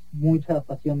todo pues mucha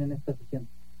pasión en esta sesión.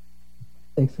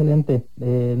 Excelente.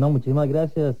 Muchísimas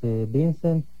gracias,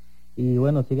 Vincent. Y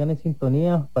bueno, sigan en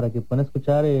sintonía para que puedan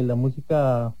escuchar la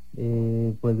música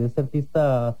pues de este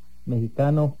artista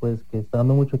mexicano, pues que está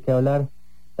dando mucho que hablar.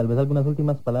 Tal vez algunas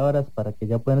últimas palabras para que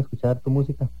ya puedan escuchar tu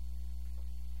música.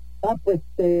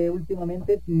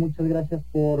 Últimamente, muchas gracias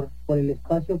por el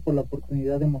espacio, por la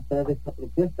oportunidad de mostrar esta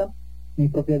propuesta, mi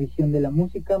propia visión de la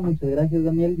música. Muchas gracias,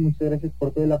 Daniel, muchas gracias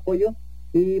por todo el apoyo,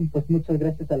 y pues muchas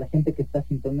gracias a la gente que está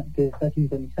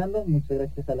sintonizando, muchas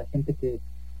gracias a la gente que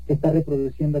está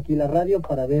reproduciendo aquí la radio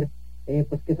para ver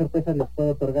pues qué sorpresas les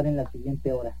puedo otorgar en la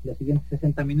siguiente hora. Los siguientes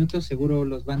 60 minutos seguro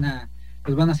los van a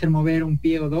hacer mover un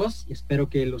pie o dos, y espero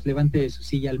que los levante de su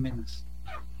silla al menos.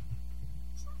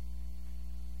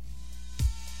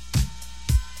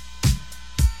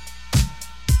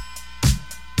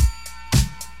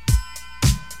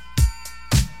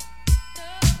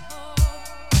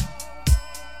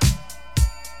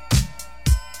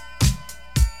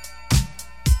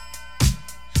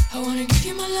 I wanna give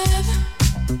you my love.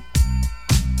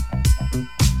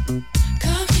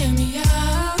 Come hear me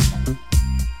out.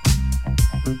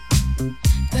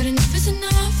 But enough is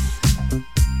enough.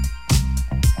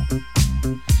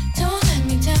 Don't let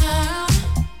me down.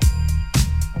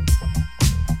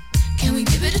 Can we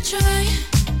give it a try?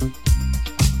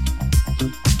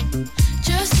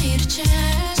 Just need a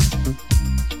chance.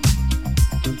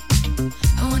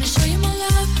 I wanna show you my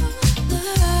love.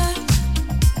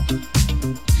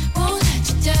 Won't let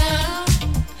you down.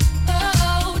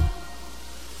 Oh,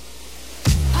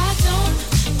 I don't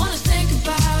wanna think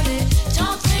about it.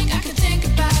 Don't think I can think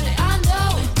about it. I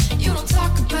know you don't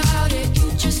talk about it.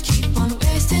 You just keep on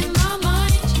wasting my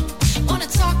mind. Wanna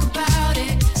talk about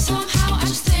it. Somehow I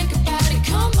just think about it.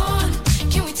 Come on,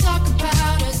 can we talk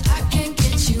about us? I can't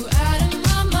get you out of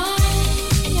my mind.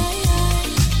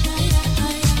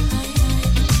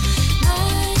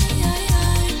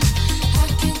 I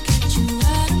can't get you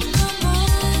out of my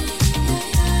mind.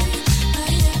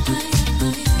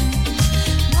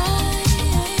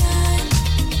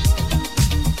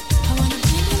 I wanna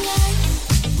be in your life,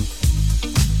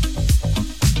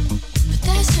 but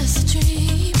that's just a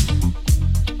dream.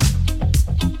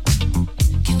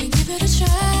 Can we give it a try?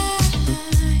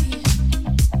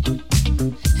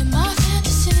 In my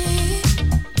fantasy,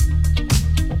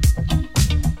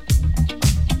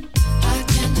 I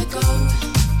can't let go.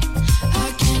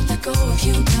 I can't let go of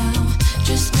you now.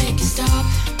 Just make it stop.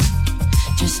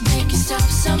 Just make it stop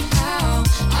somehow.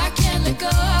 I can't let go.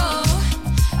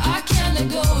 I can't let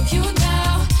go of you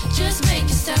now. Just make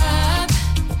it stop.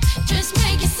 Just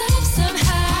make it stop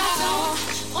somehow. I don't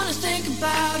wanna think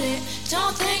about it.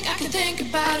 Don't think I can think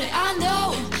about it. I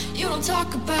know you don't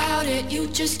talk about it. You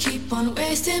just keep on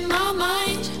wasting my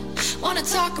mind. Wanna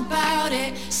talk about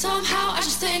it. Somehow I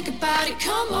just think about it.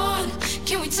 Come on,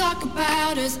 can we talk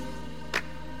about us?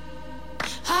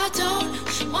 I don't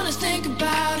wanna think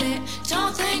about it.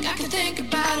 Don't think I can think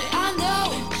about it. I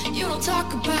know you don't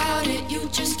talk about it. You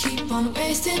just keep on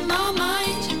wasting my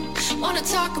mind. Wanna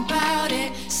talk about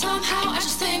it. Somehow I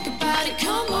just think about it.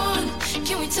 Come on,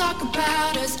 can we talk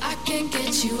about us? I can't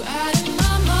get you out of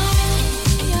my mind.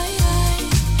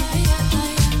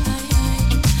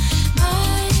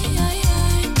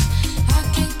 I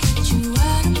can't get you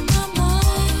out of my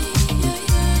mind.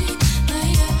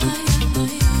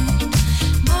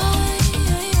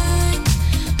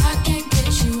 I can't get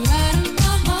you out of my mind. I can't get you out of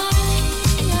my mind.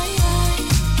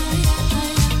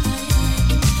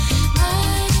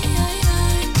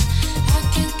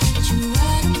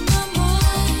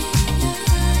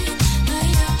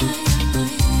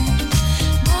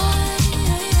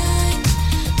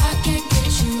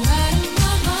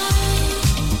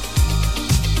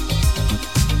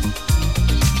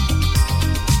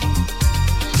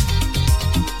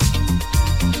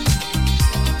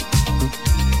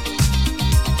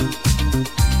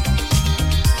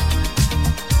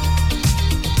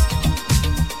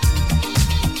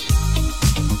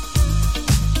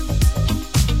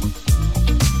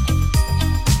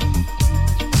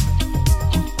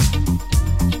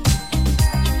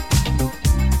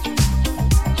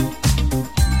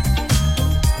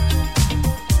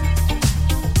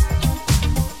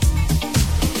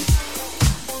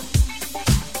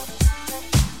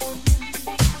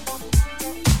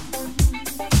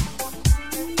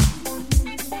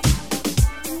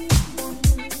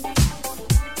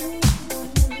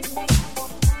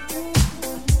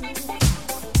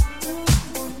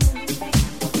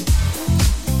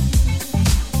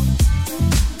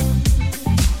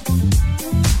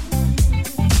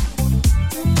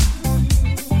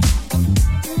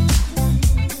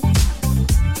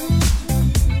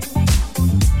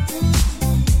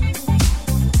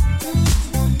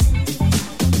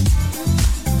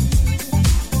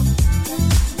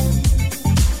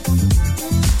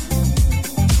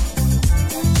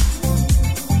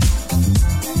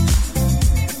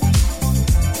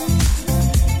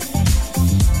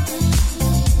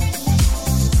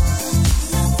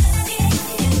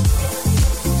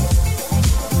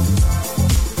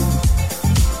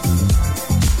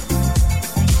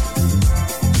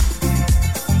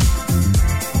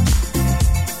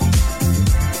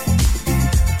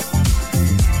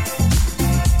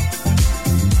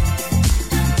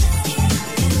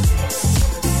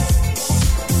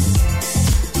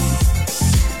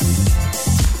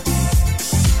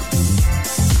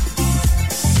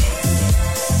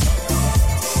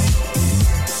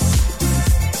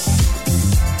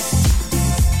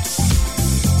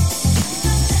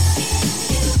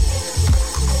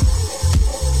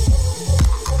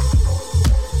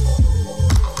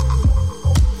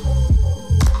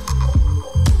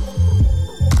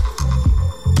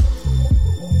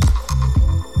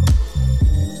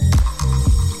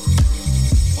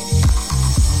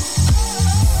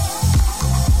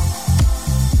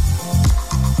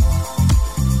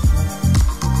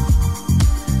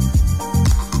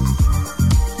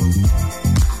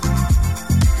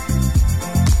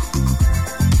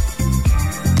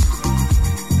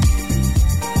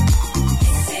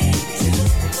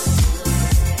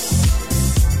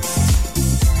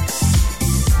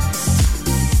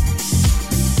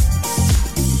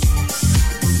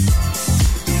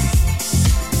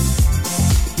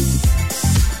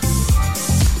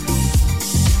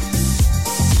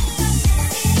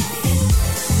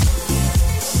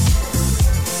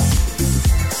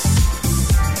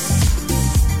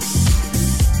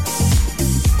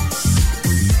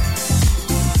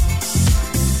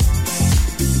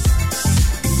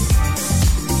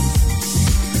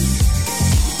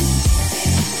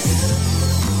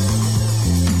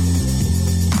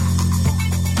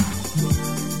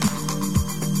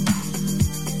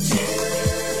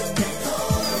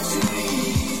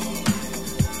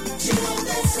 Before I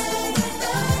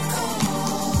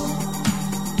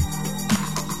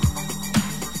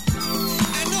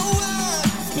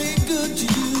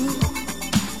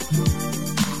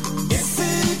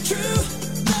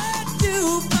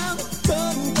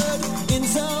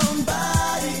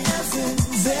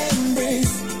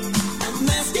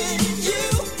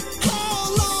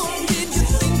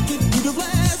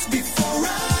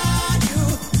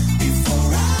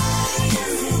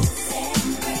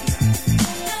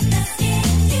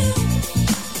knew.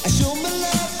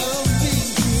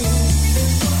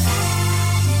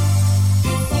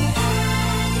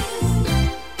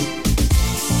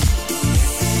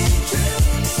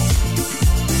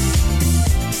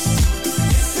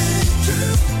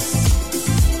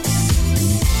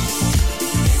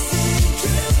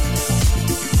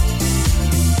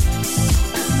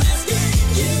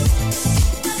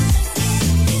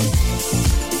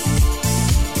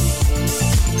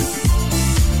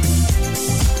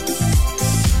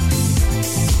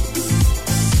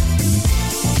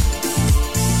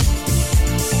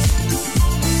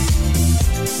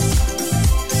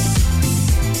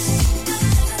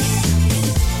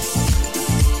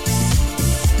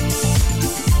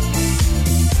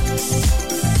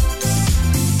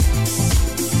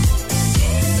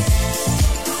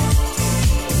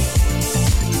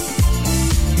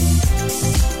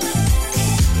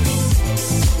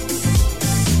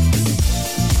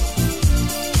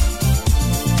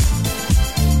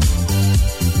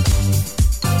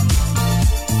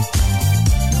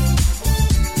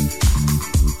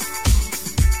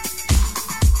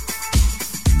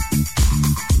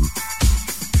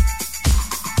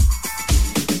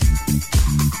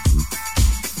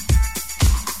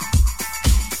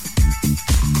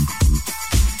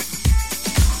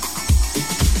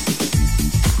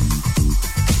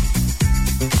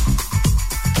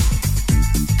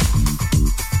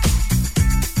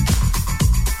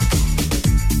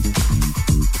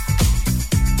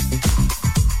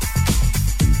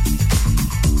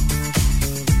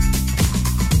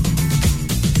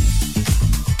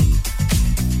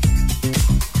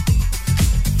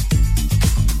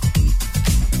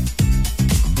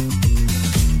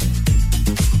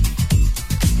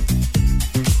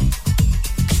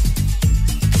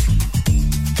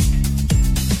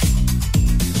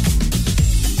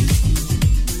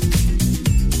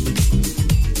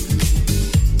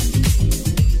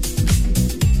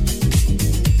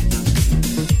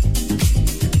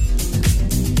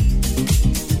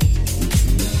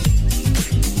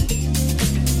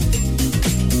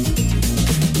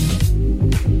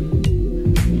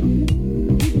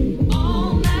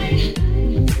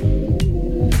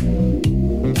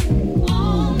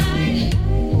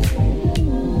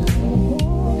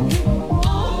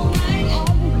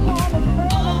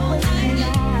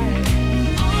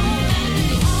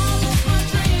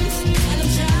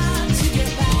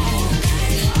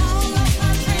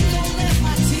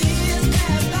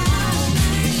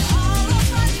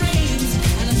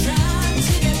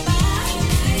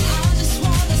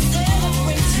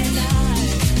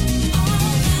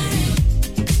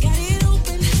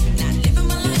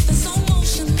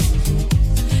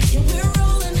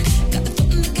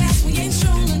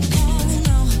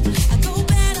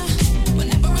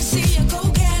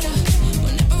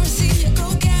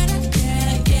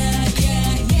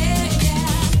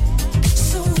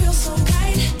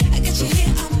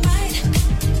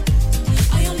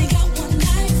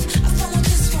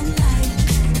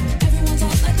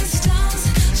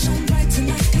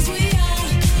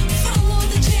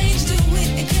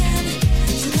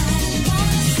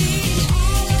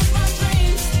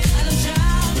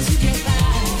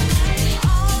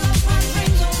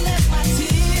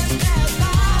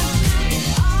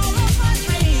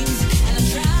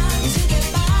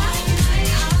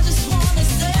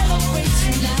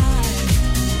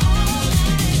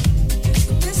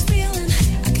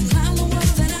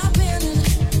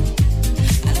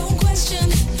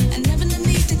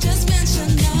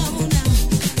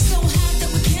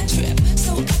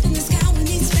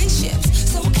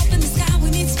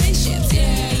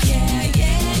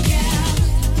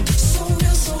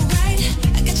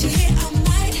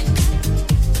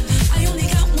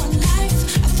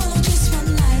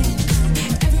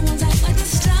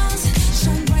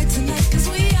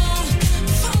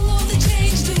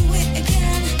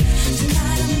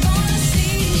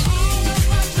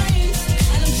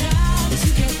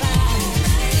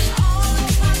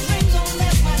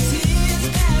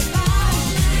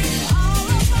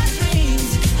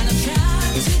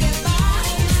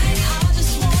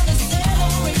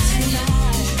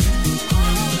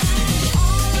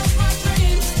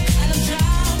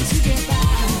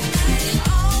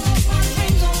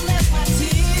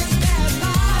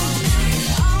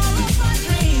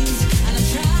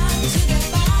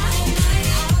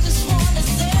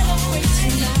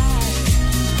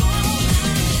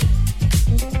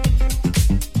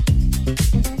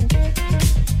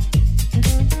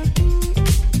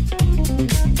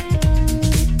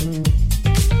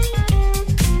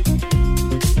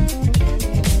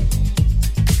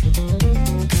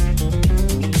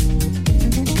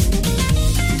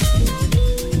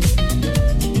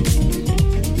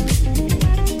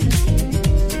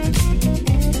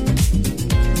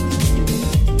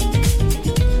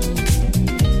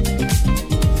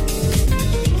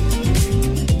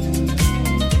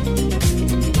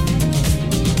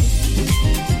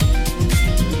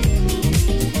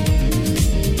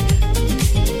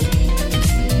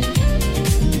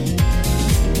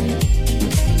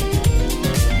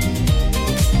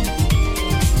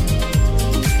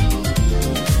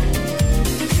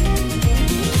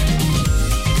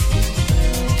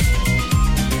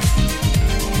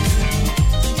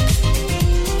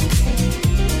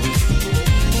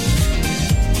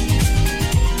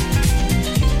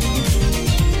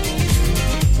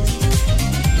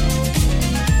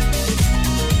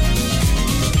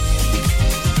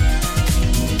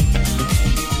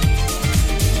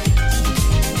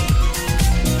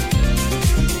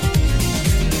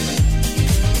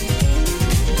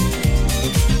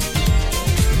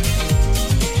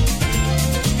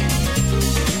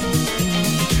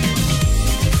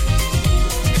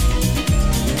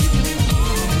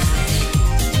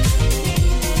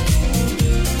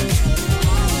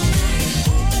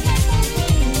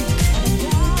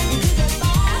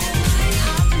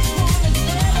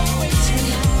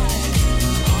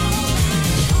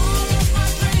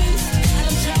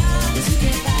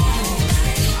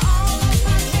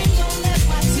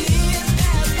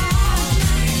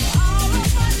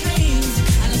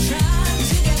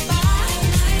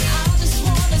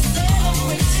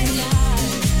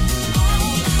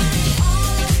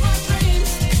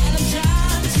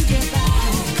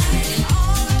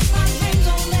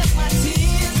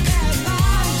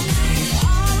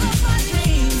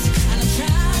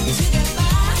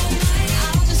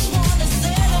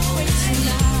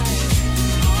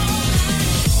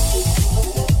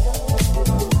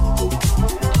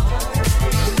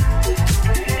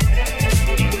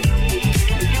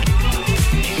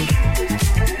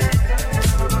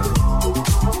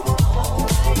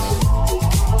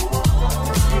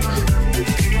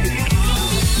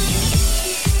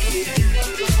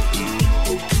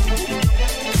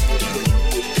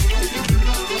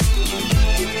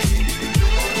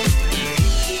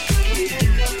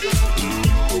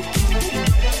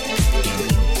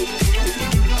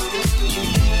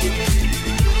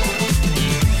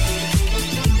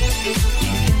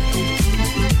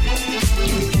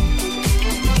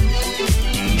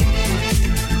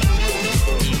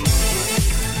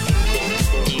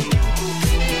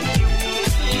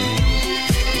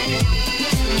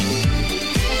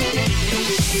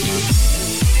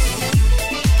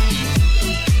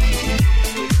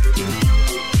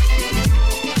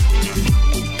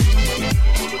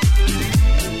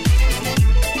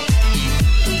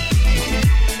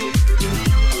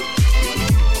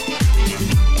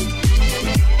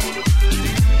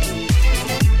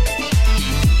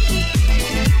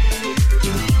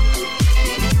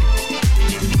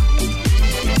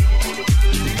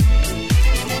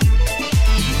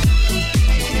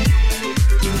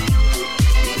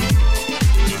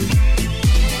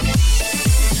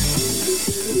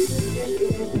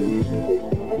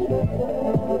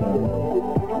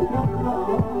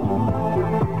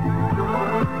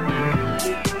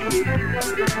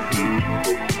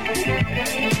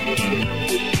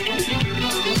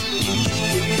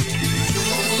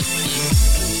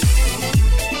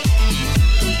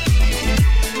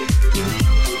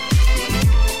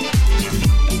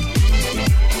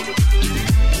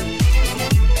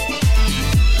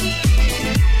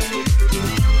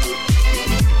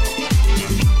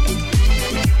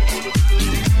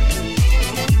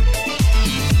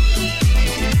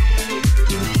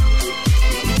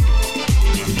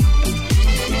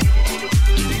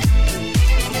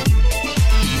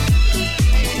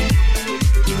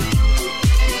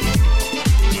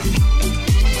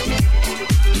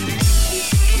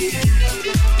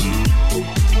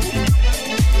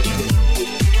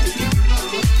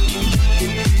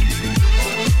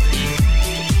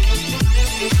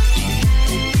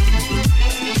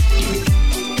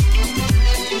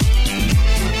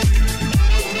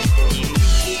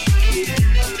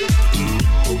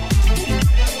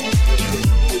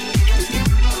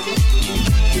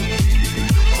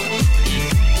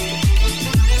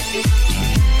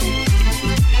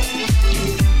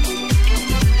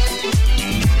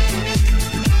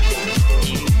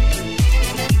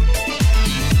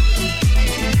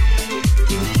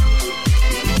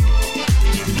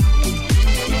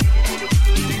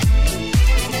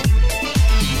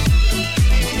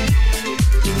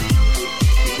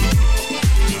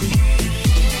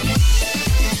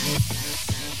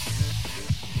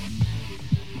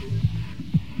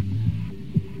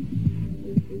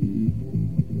 Radio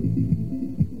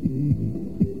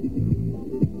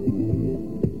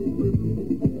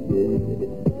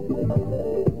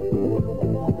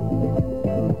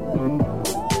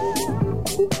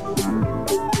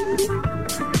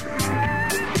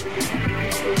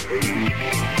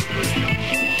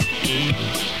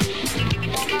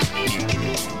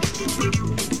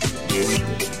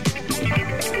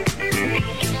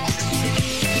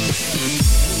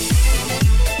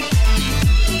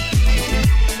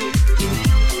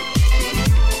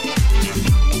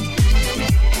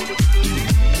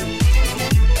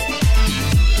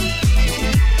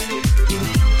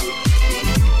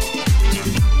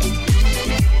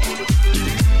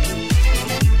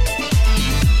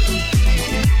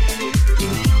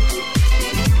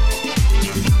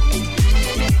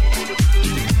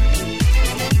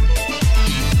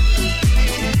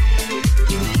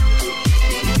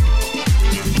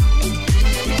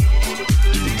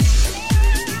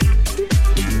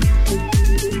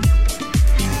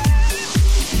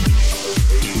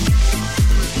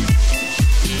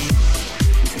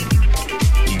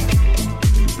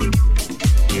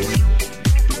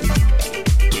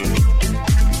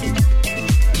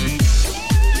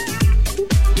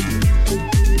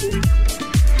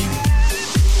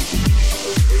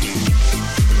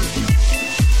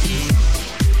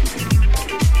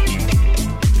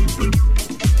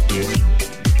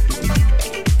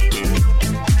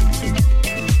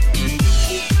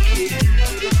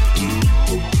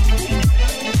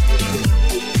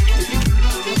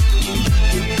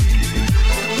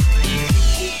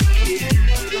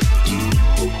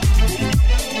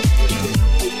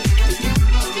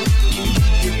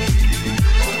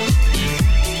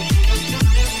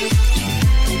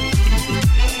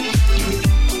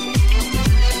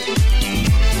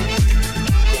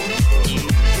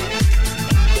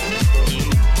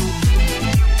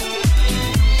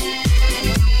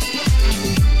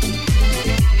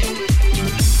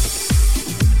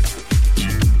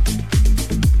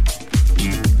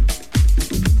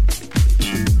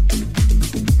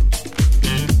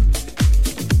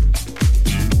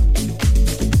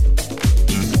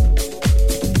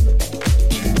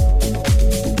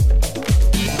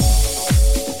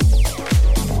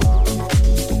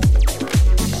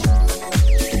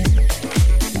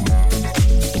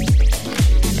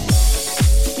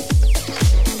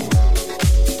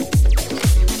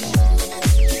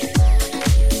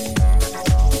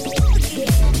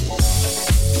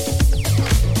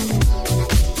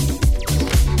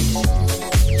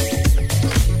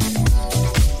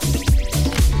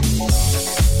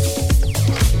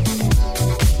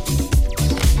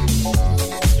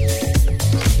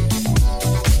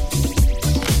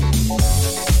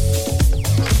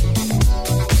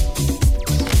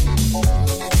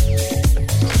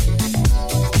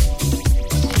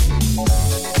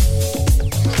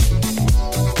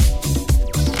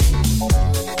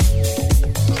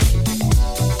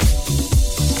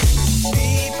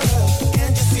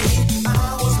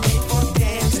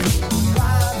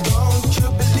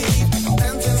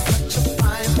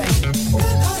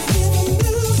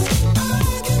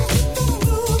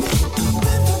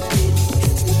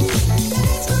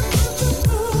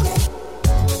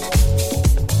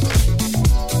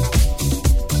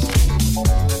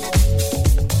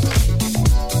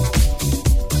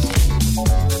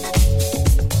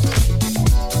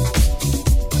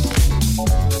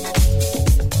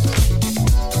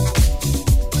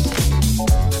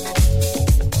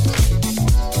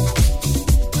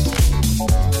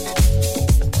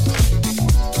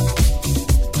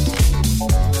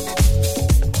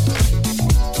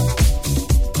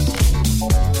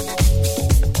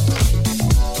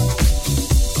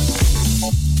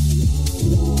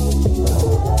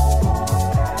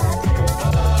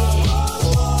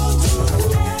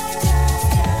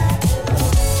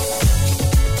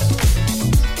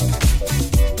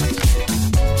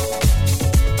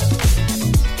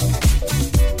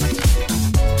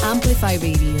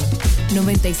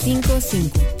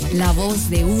 95.5, la voz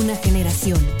de una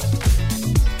generación.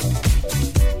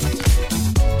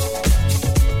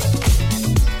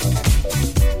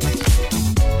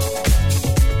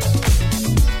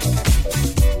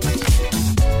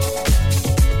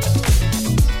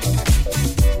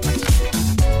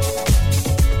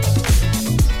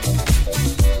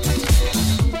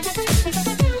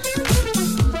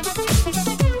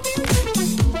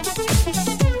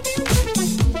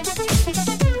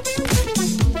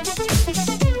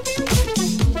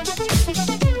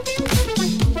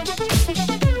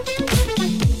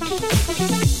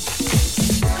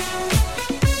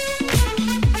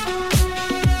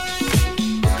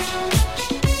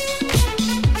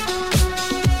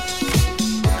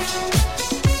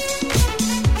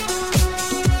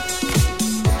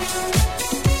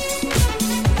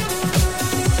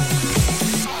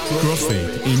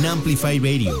 Amplify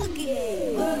Radio.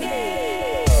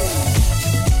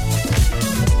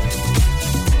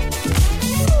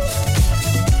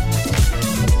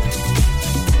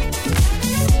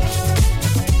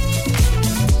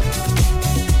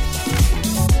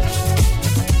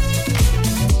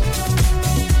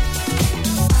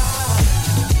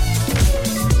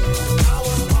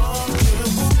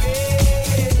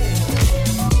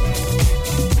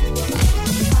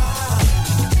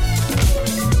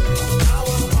 I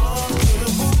was born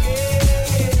to boogie.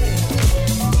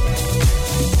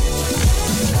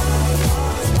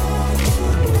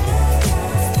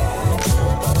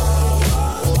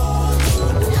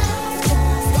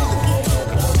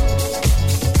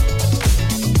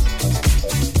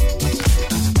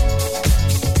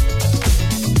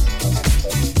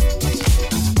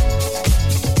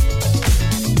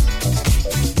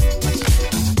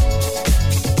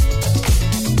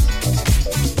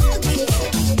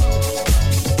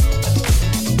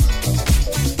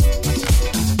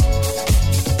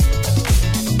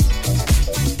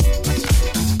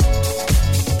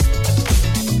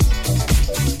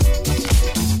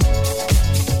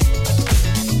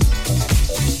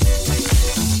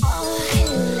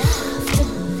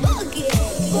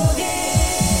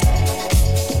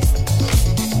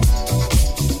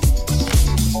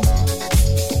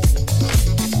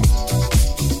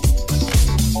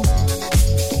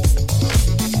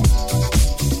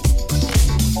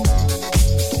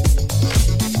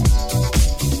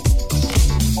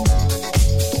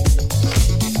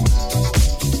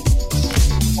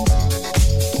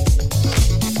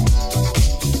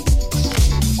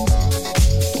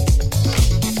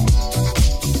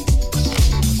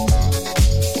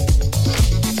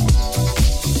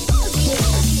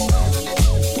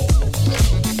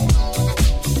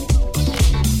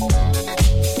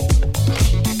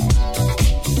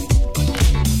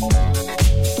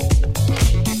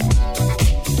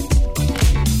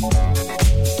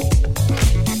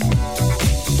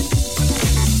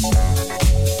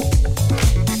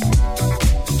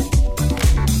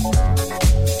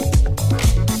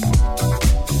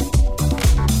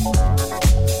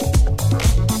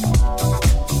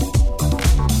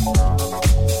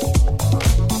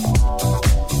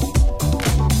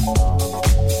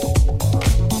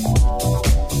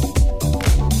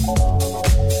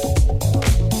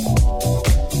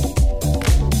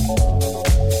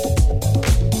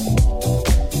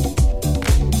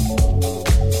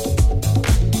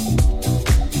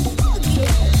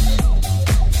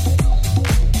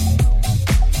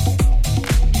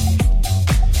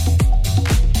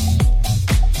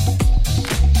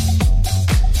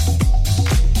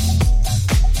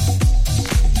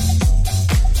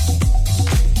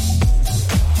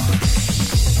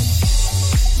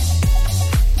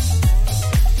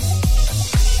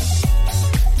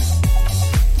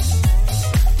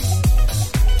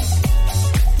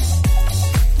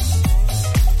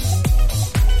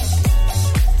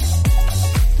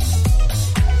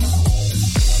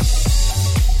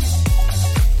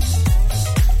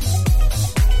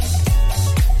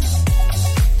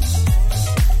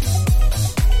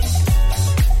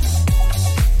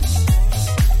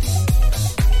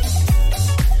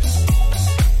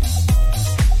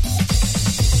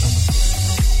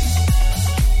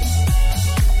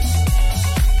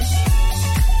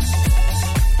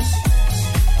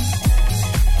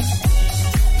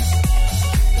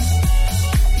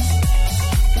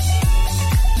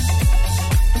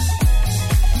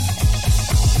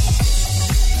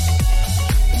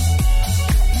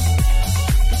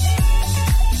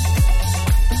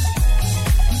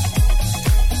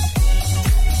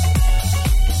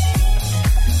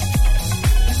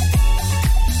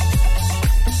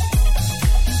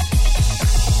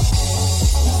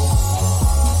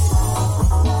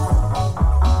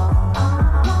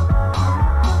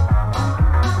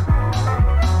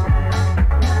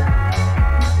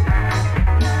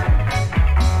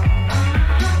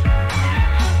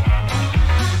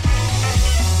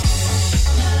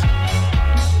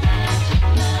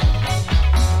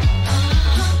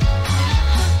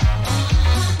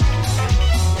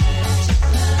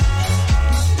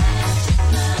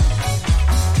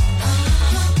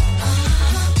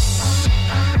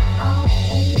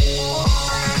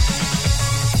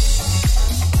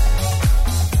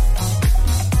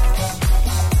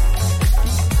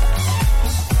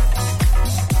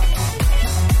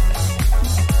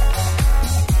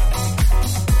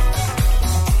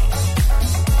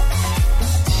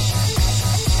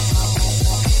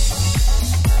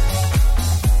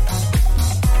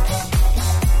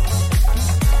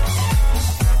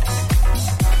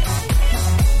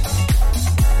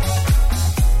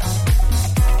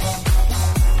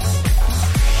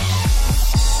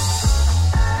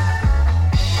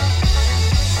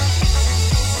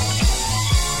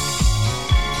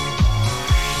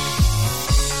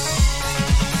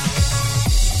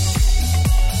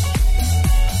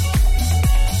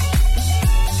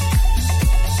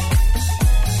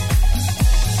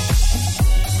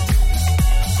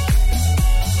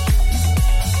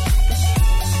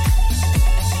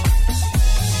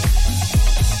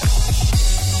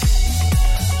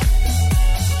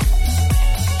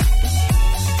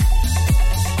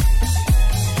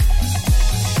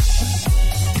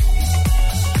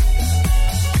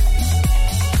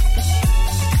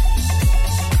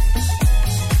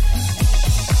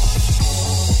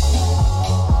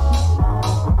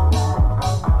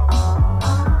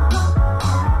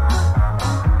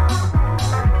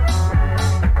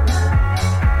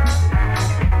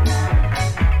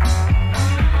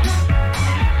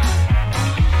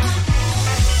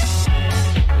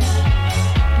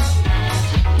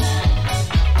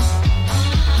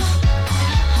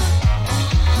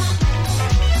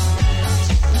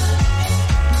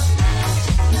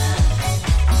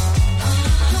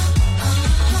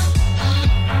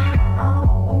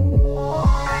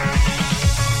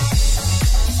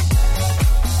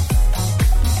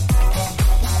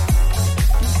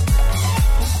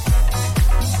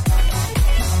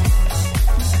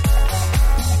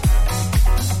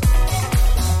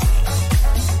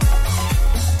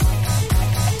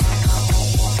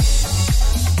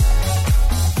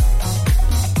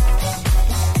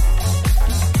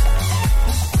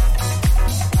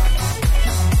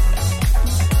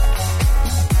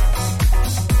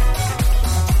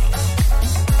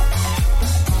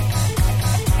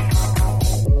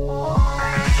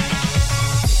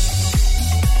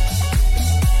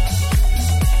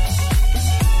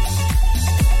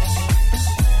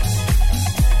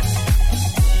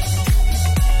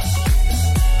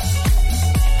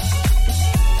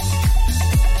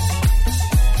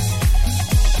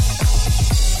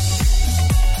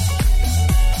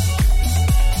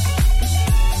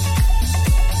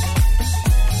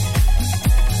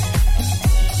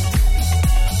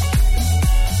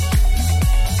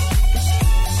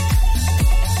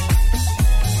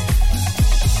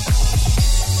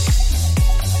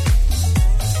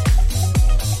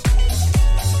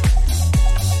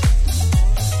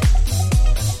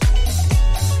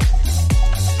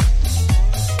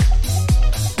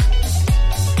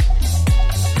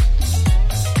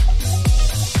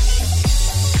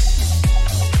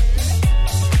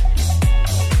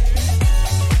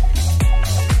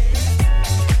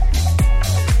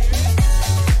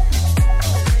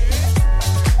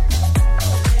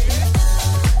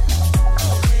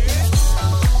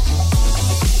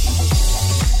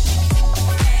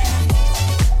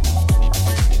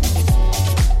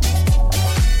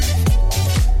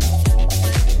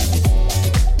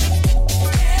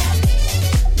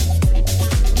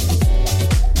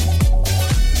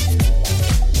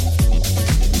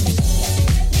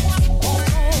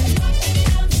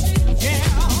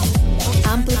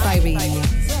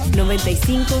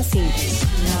 95.5,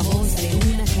 la voz de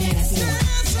una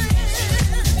generación.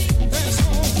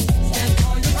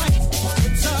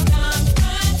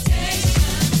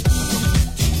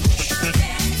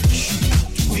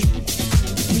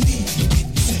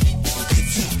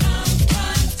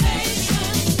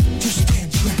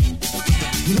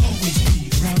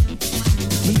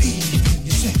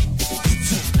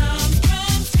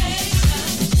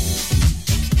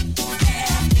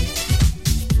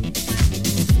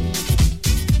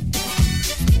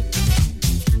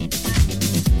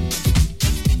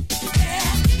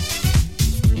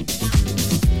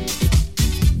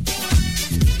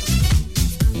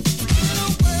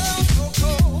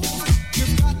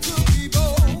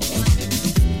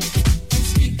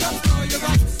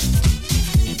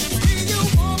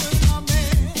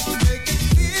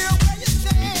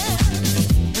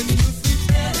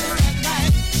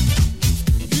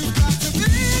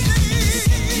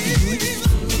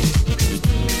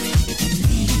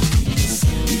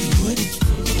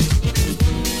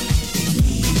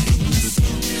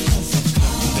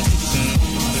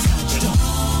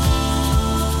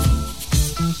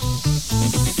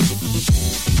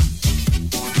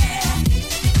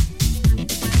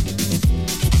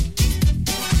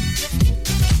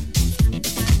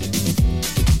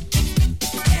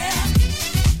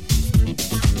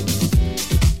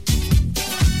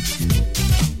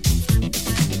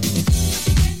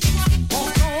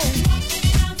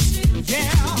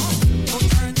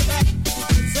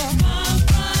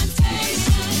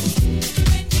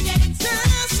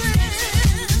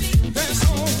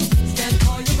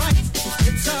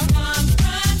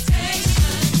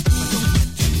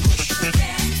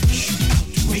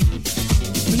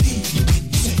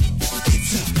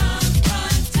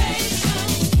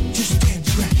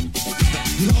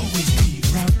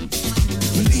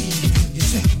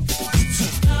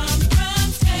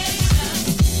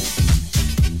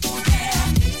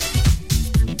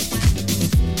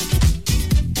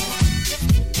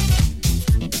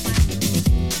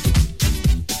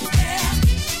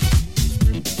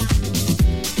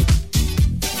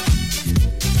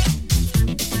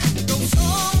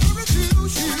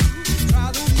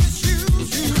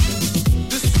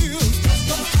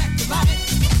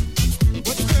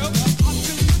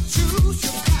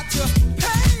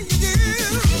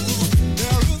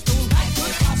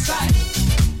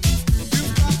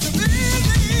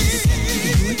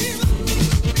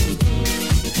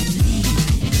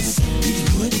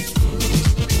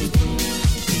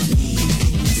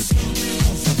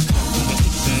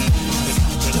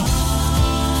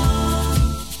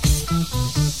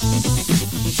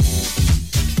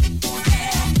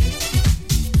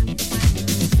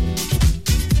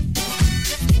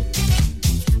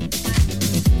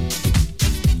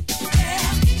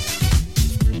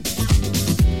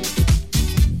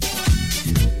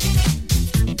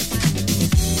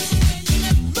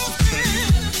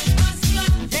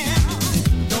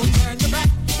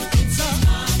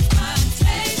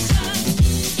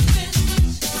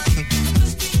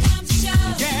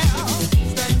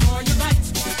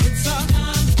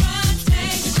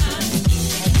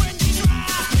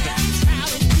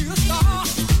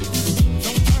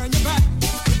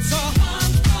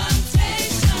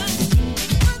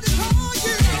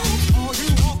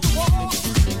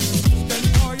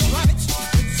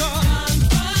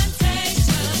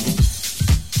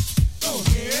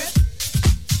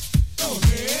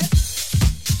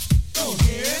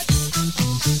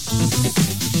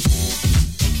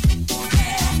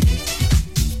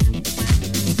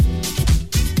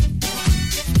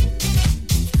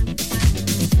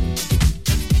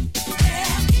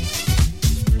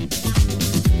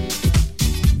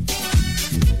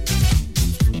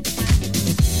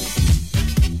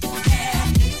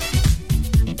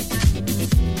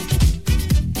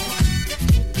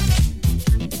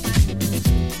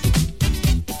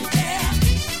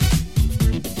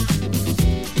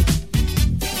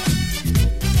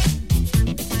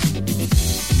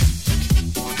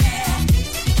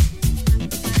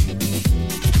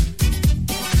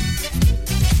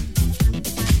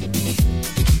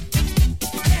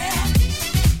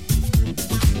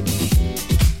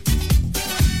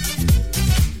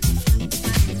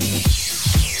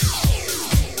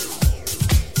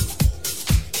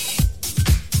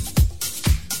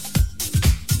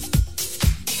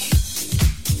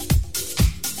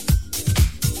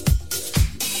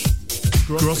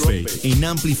 Crossfade en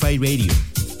Amplify Radio.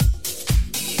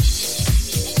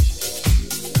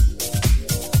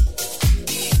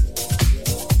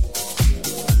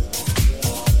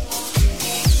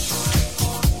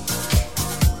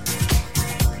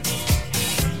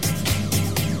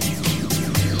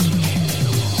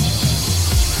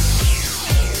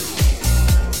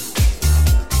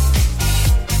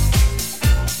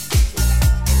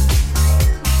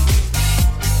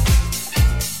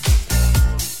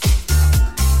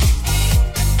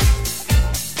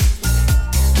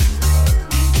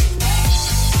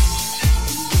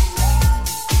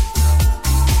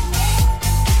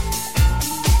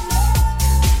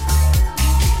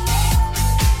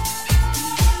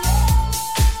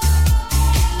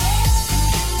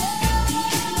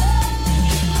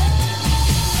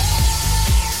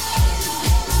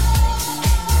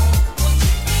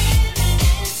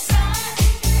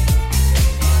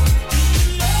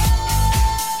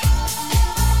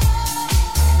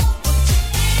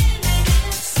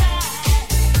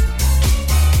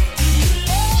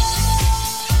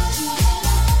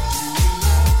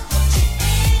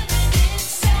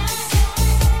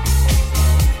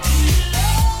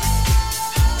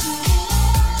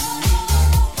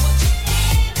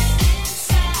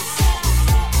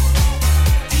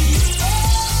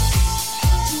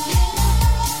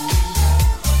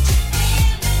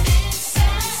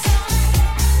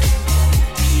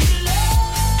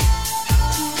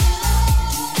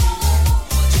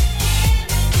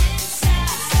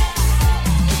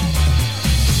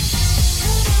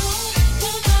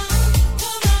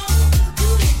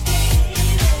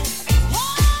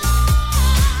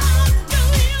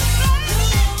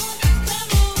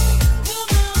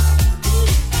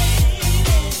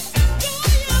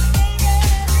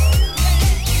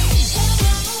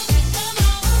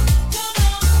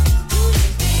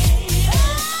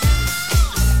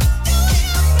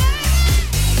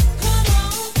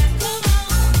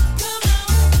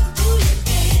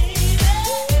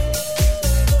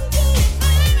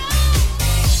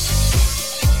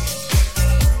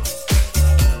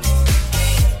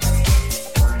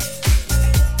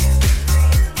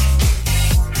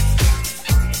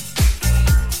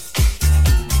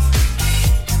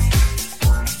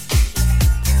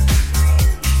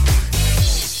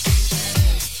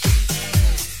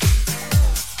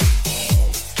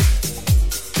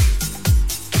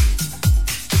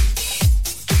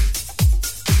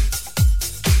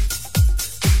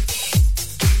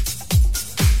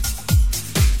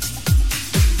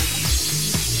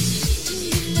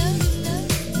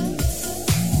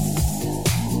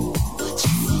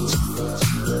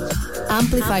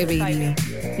 Amplify Radio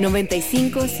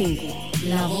 95.5.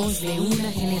 La voz de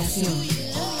una generación.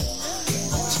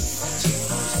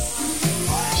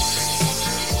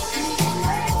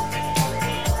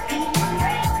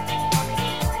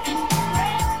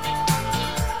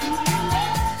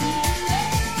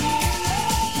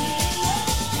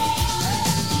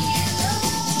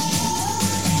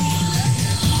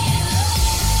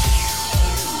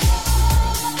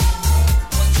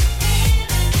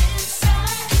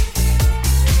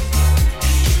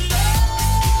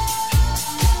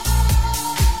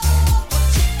 What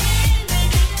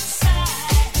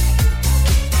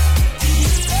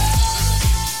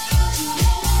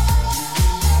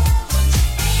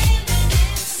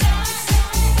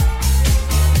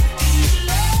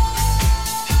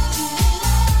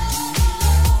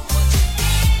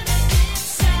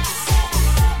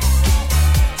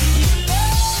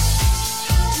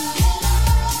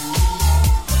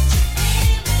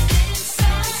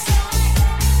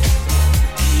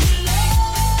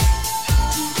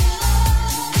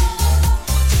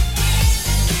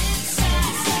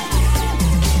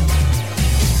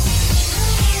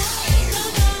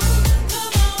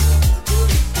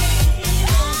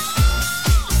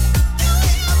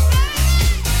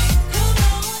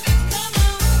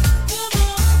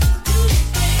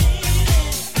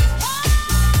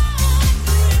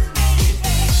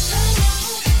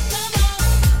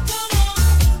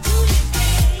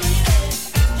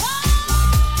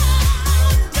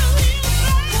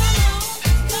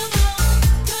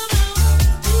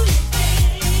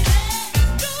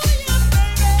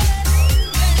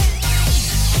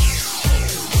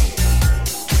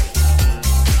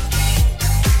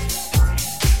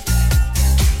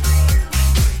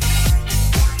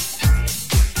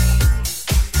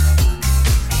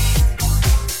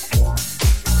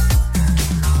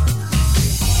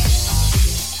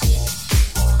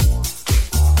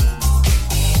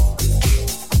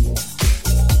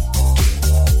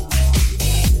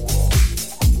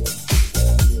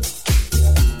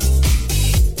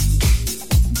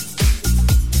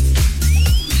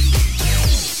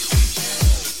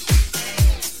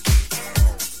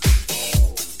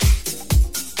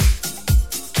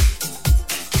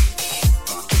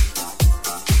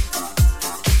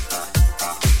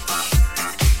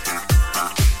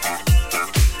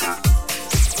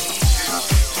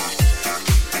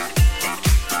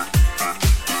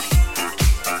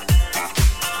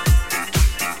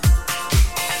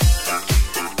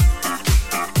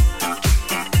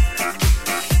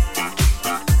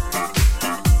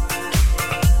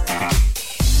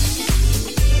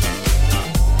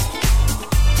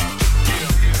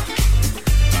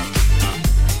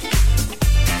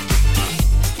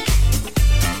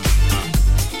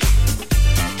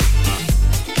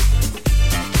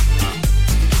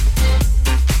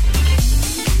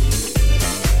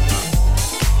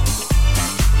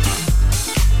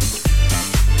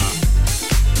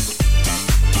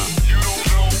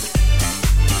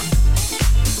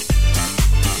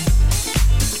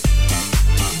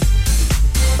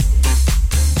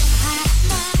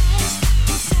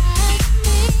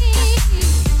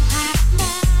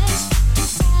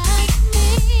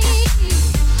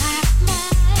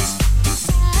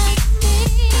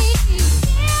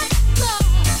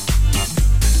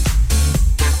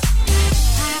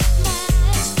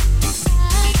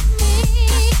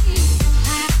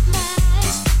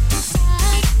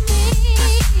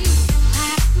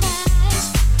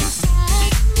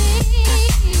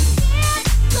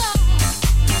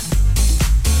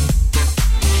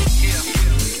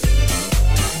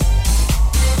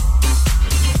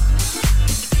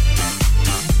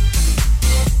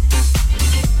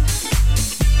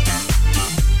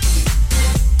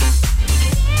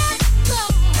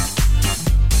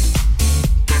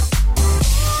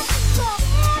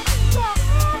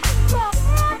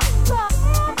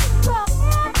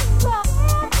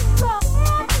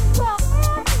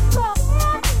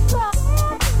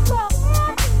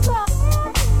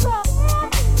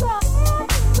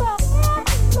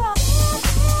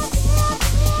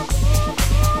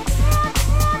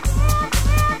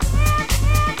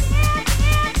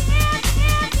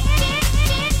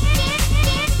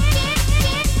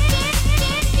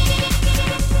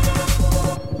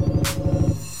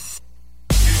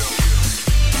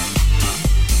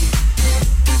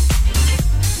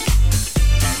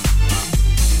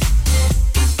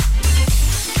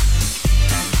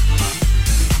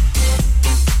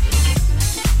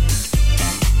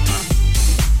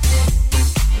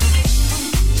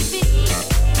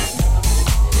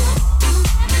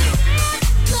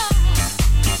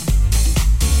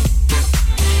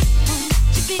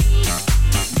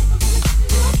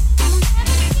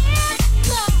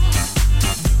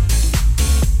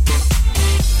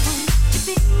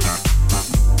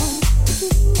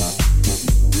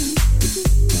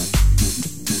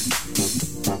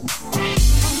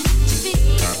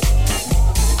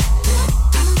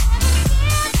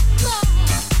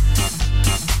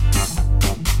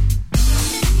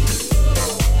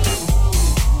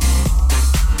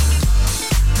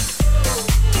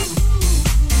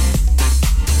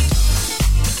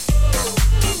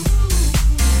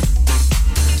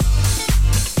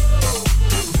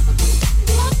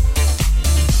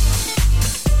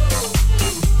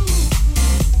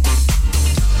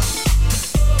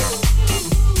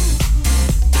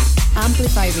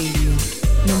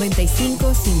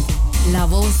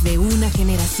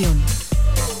generación.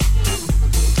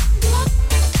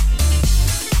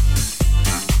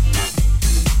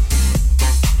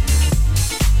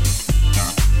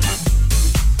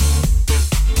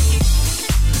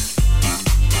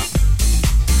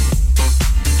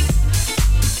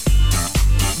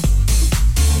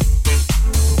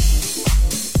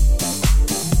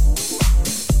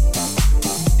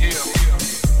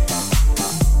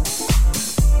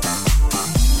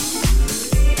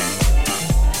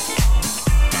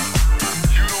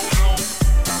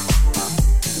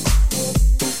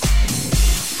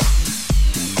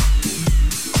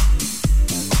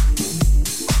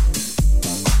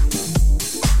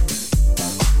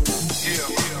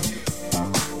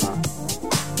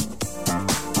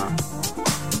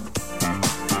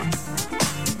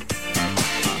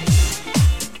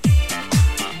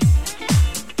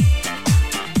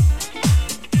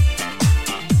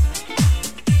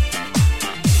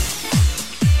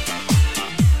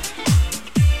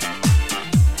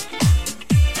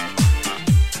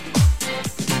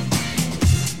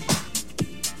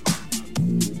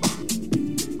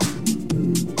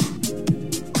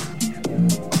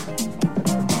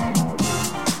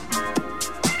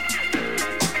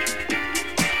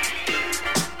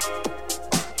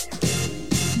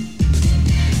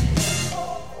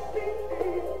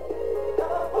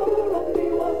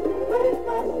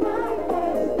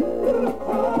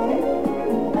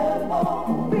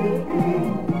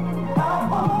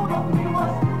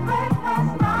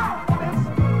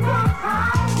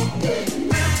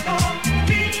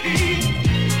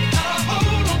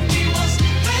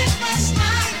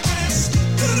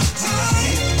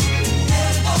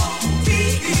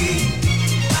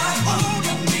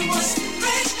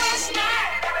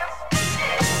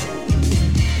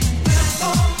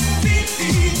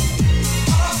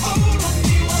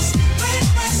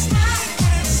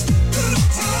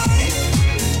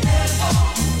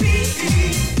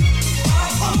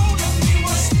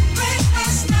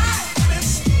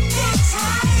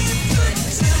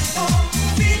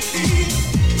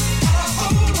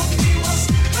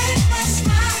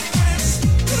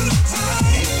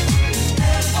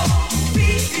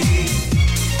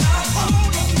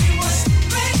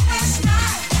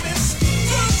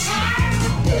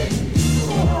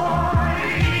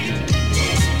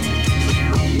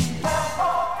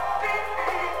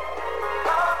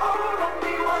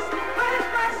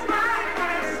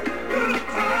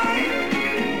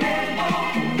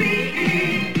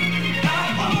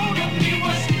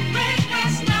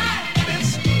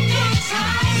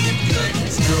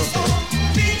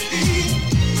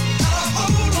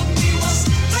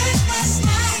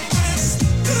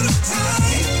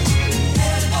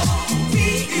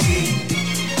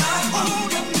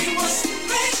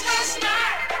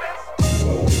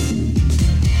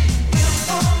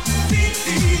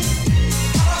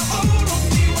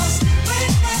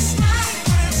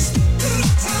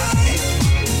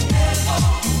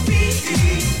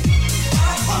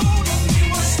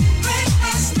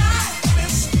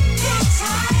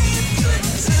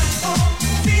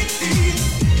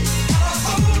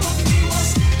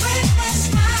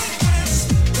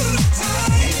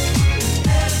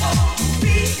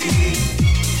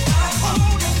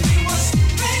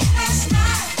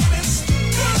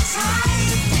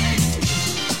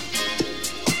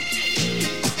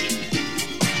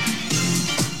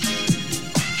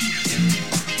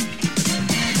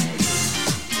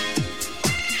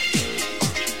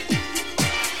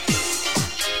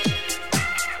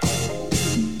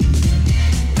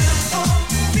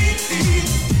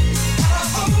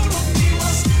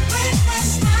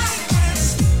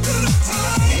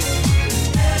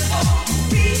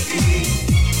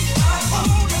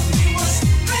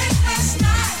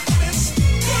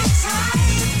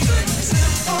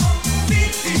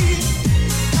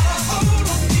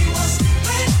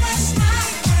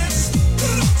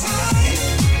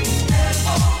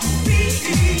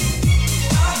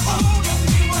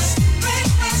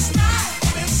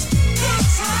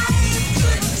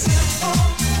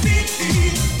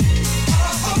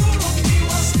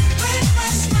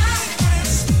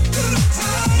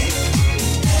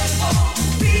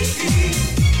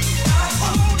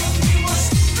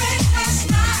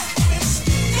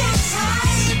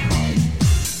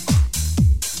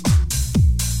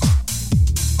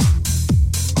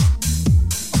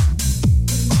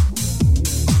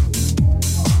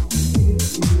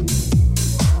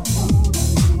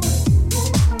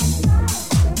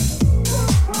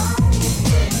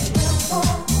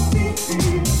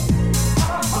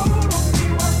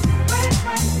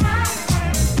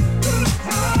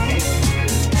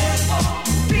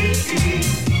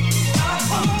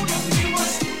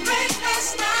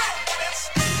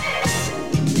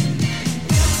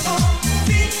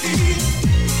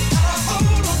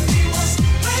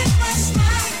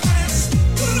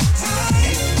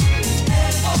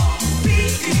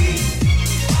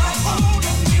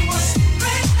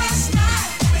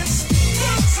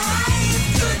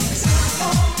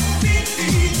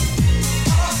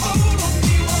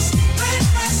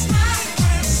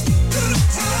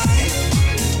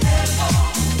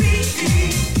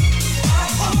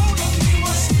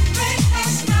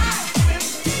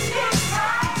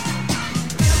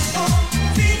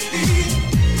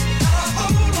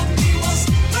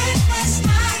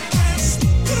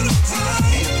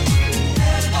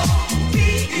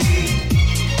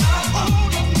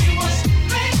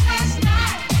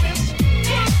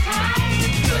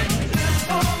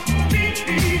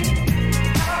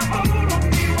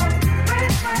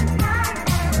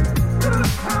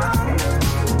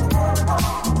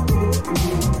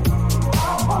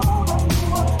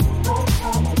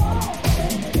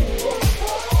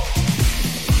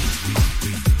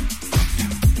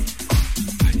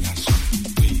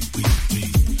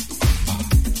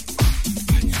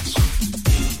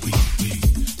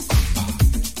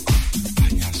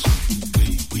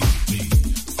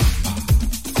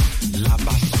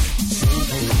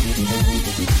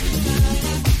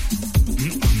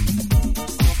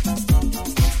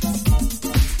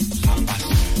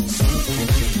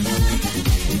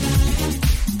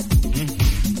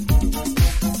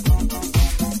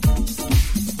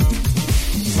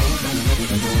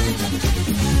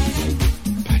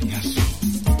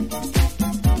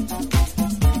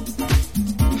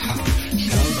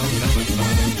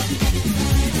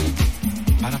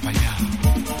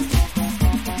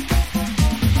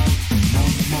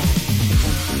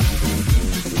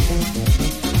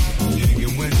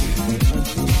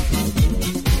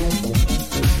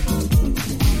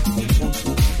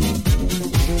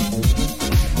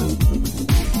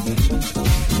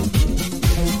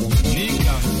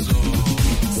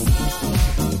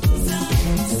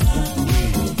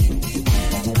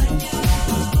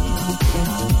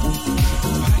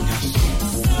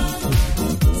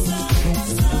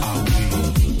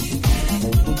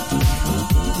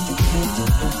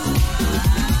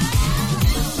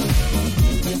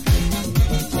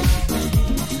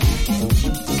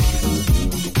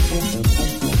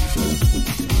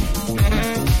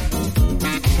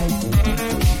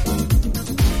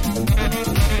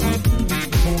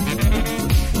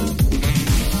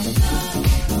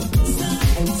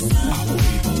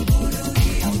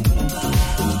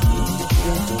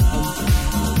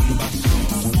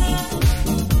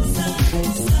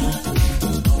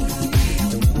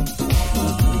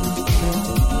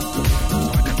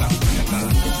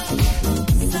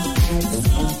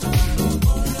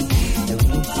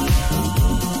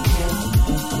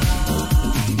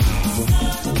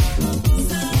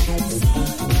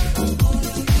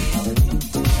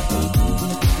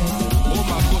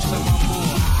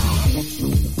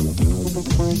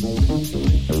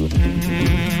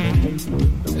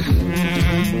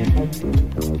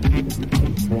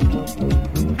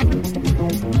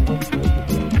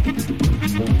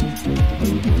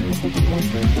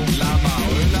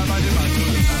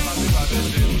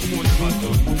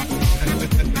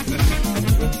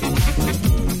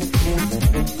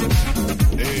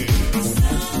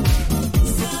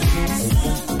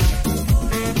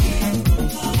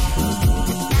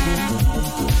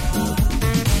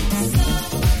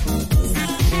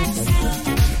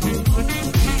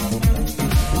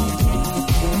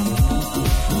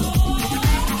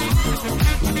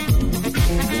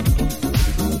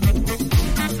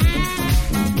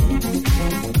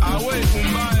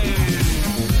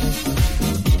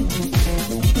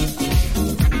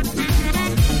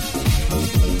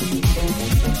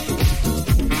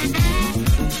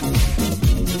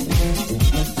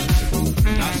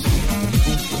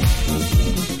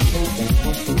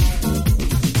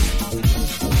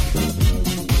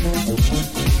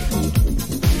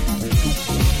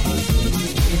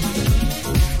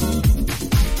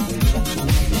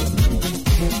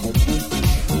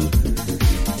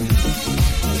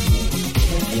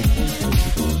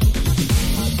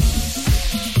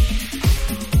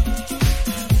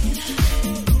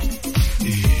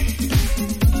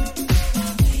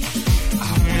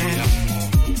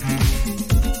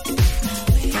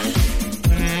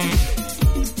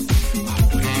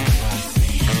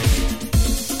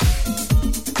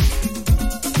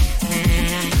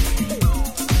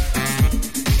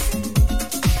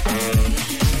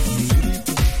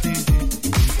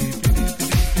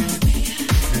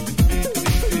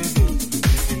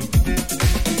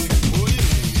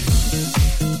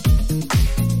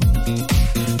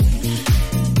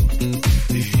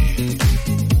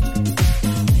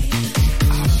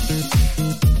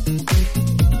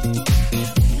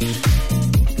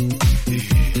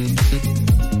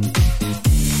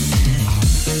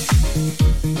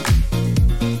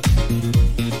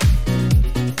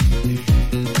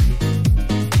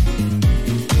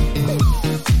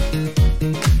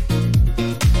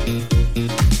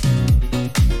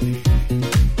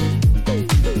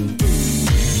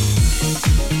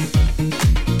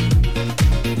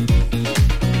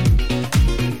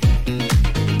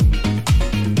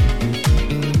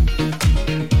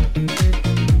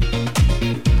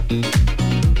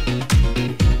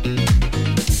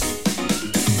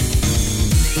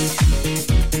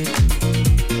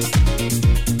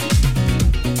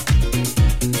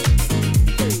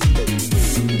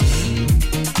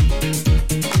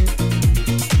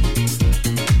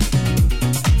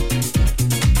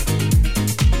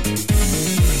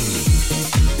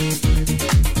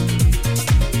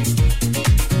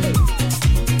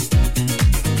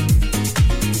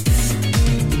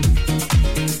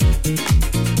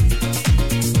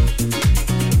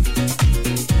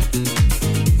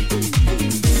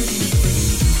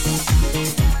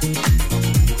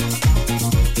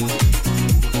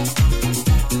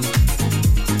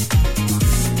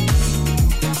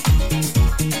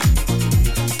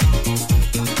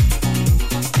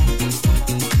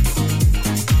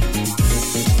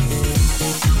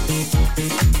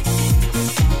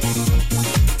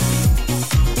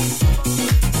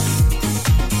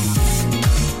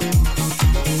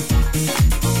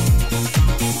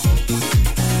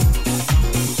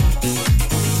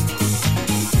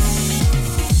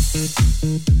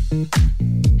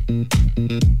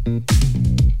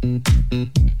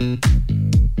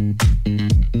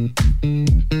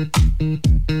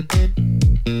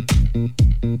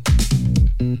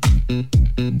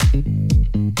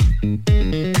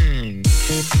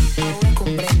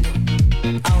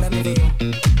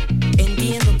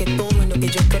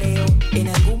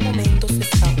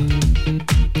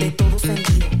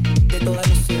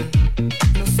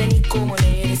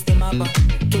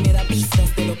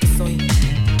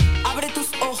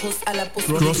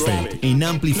 Crossfade en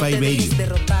Amplify no te dejes Radio.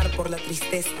 derrotar por la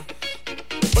tristeza.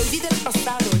 Olvida el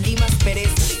pasado, limas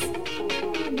perezas.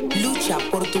 Lucha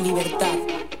por tu libertad.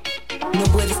 No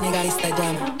puedes negar esta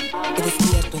llama que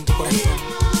despierto en tu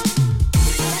corazón.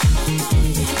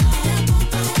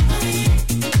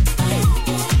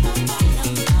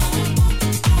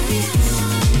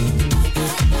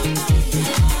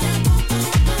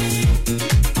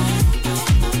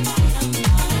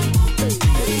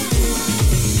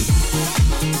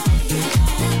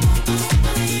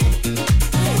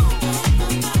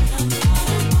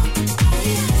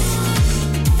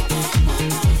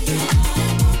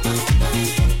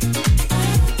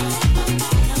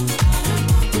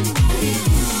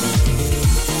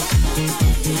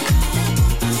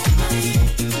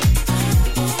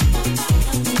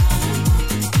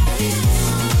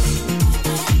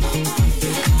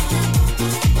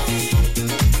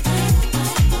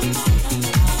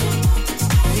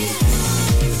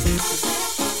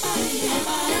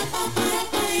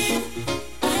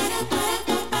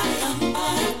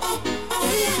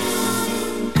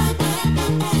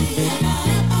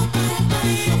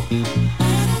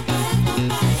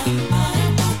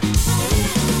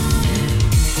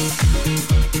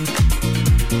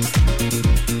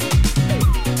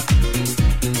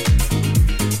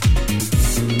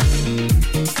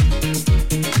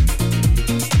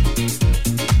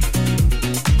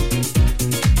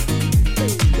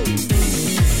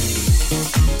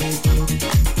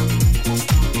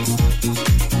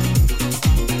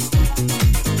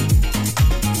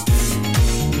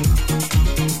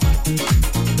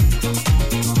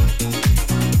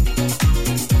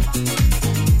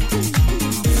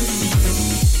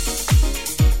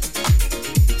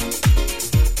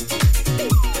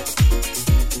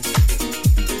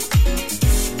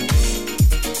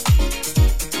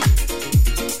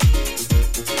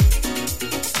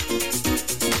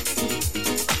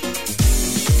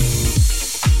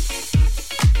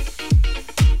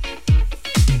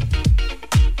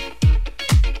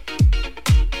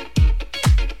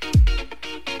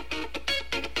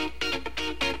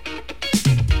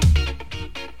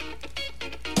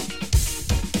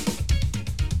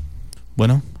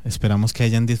 Bueno, esperamos que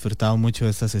hayan disfrutado mucho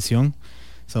de esta sesión.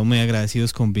 Estamos muy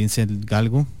agradecidos con Vincent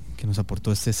Galgo, que nos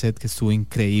aportó este set que estuvo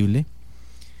increíble.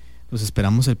 Los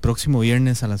esperamos el próximo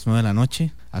viernes a las 9 de la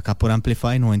noche, acá por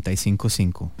Amplify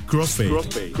 95.5. Crossfade.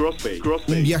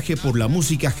 Un viaje por la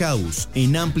música house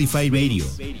en Amplify Radio.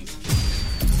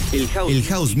 El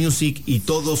house music y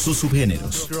todos sus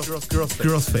subgéneros.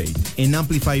 Crossfade en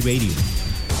Amplify Radio.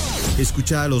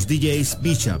 Escucha a los DJs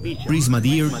Bishop, Prisma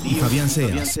Deer y Fabián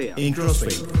Seas en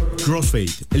Crossfade.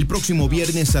 Crossfade, el próximo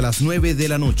viernes a las 9 de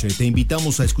la noche te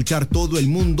invitamos a escuchar todo el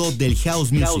mundo del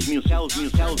house music.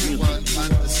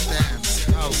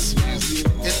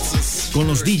 Con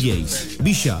los DJs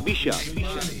Bishop,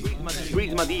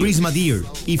 Prisma Deer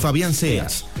y Fabián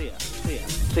Seas.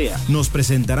 Nos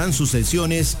presentarán sus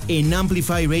sesiones en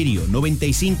Amplify Radio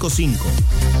 95.5.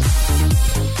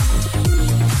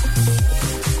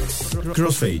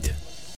 Crossfade.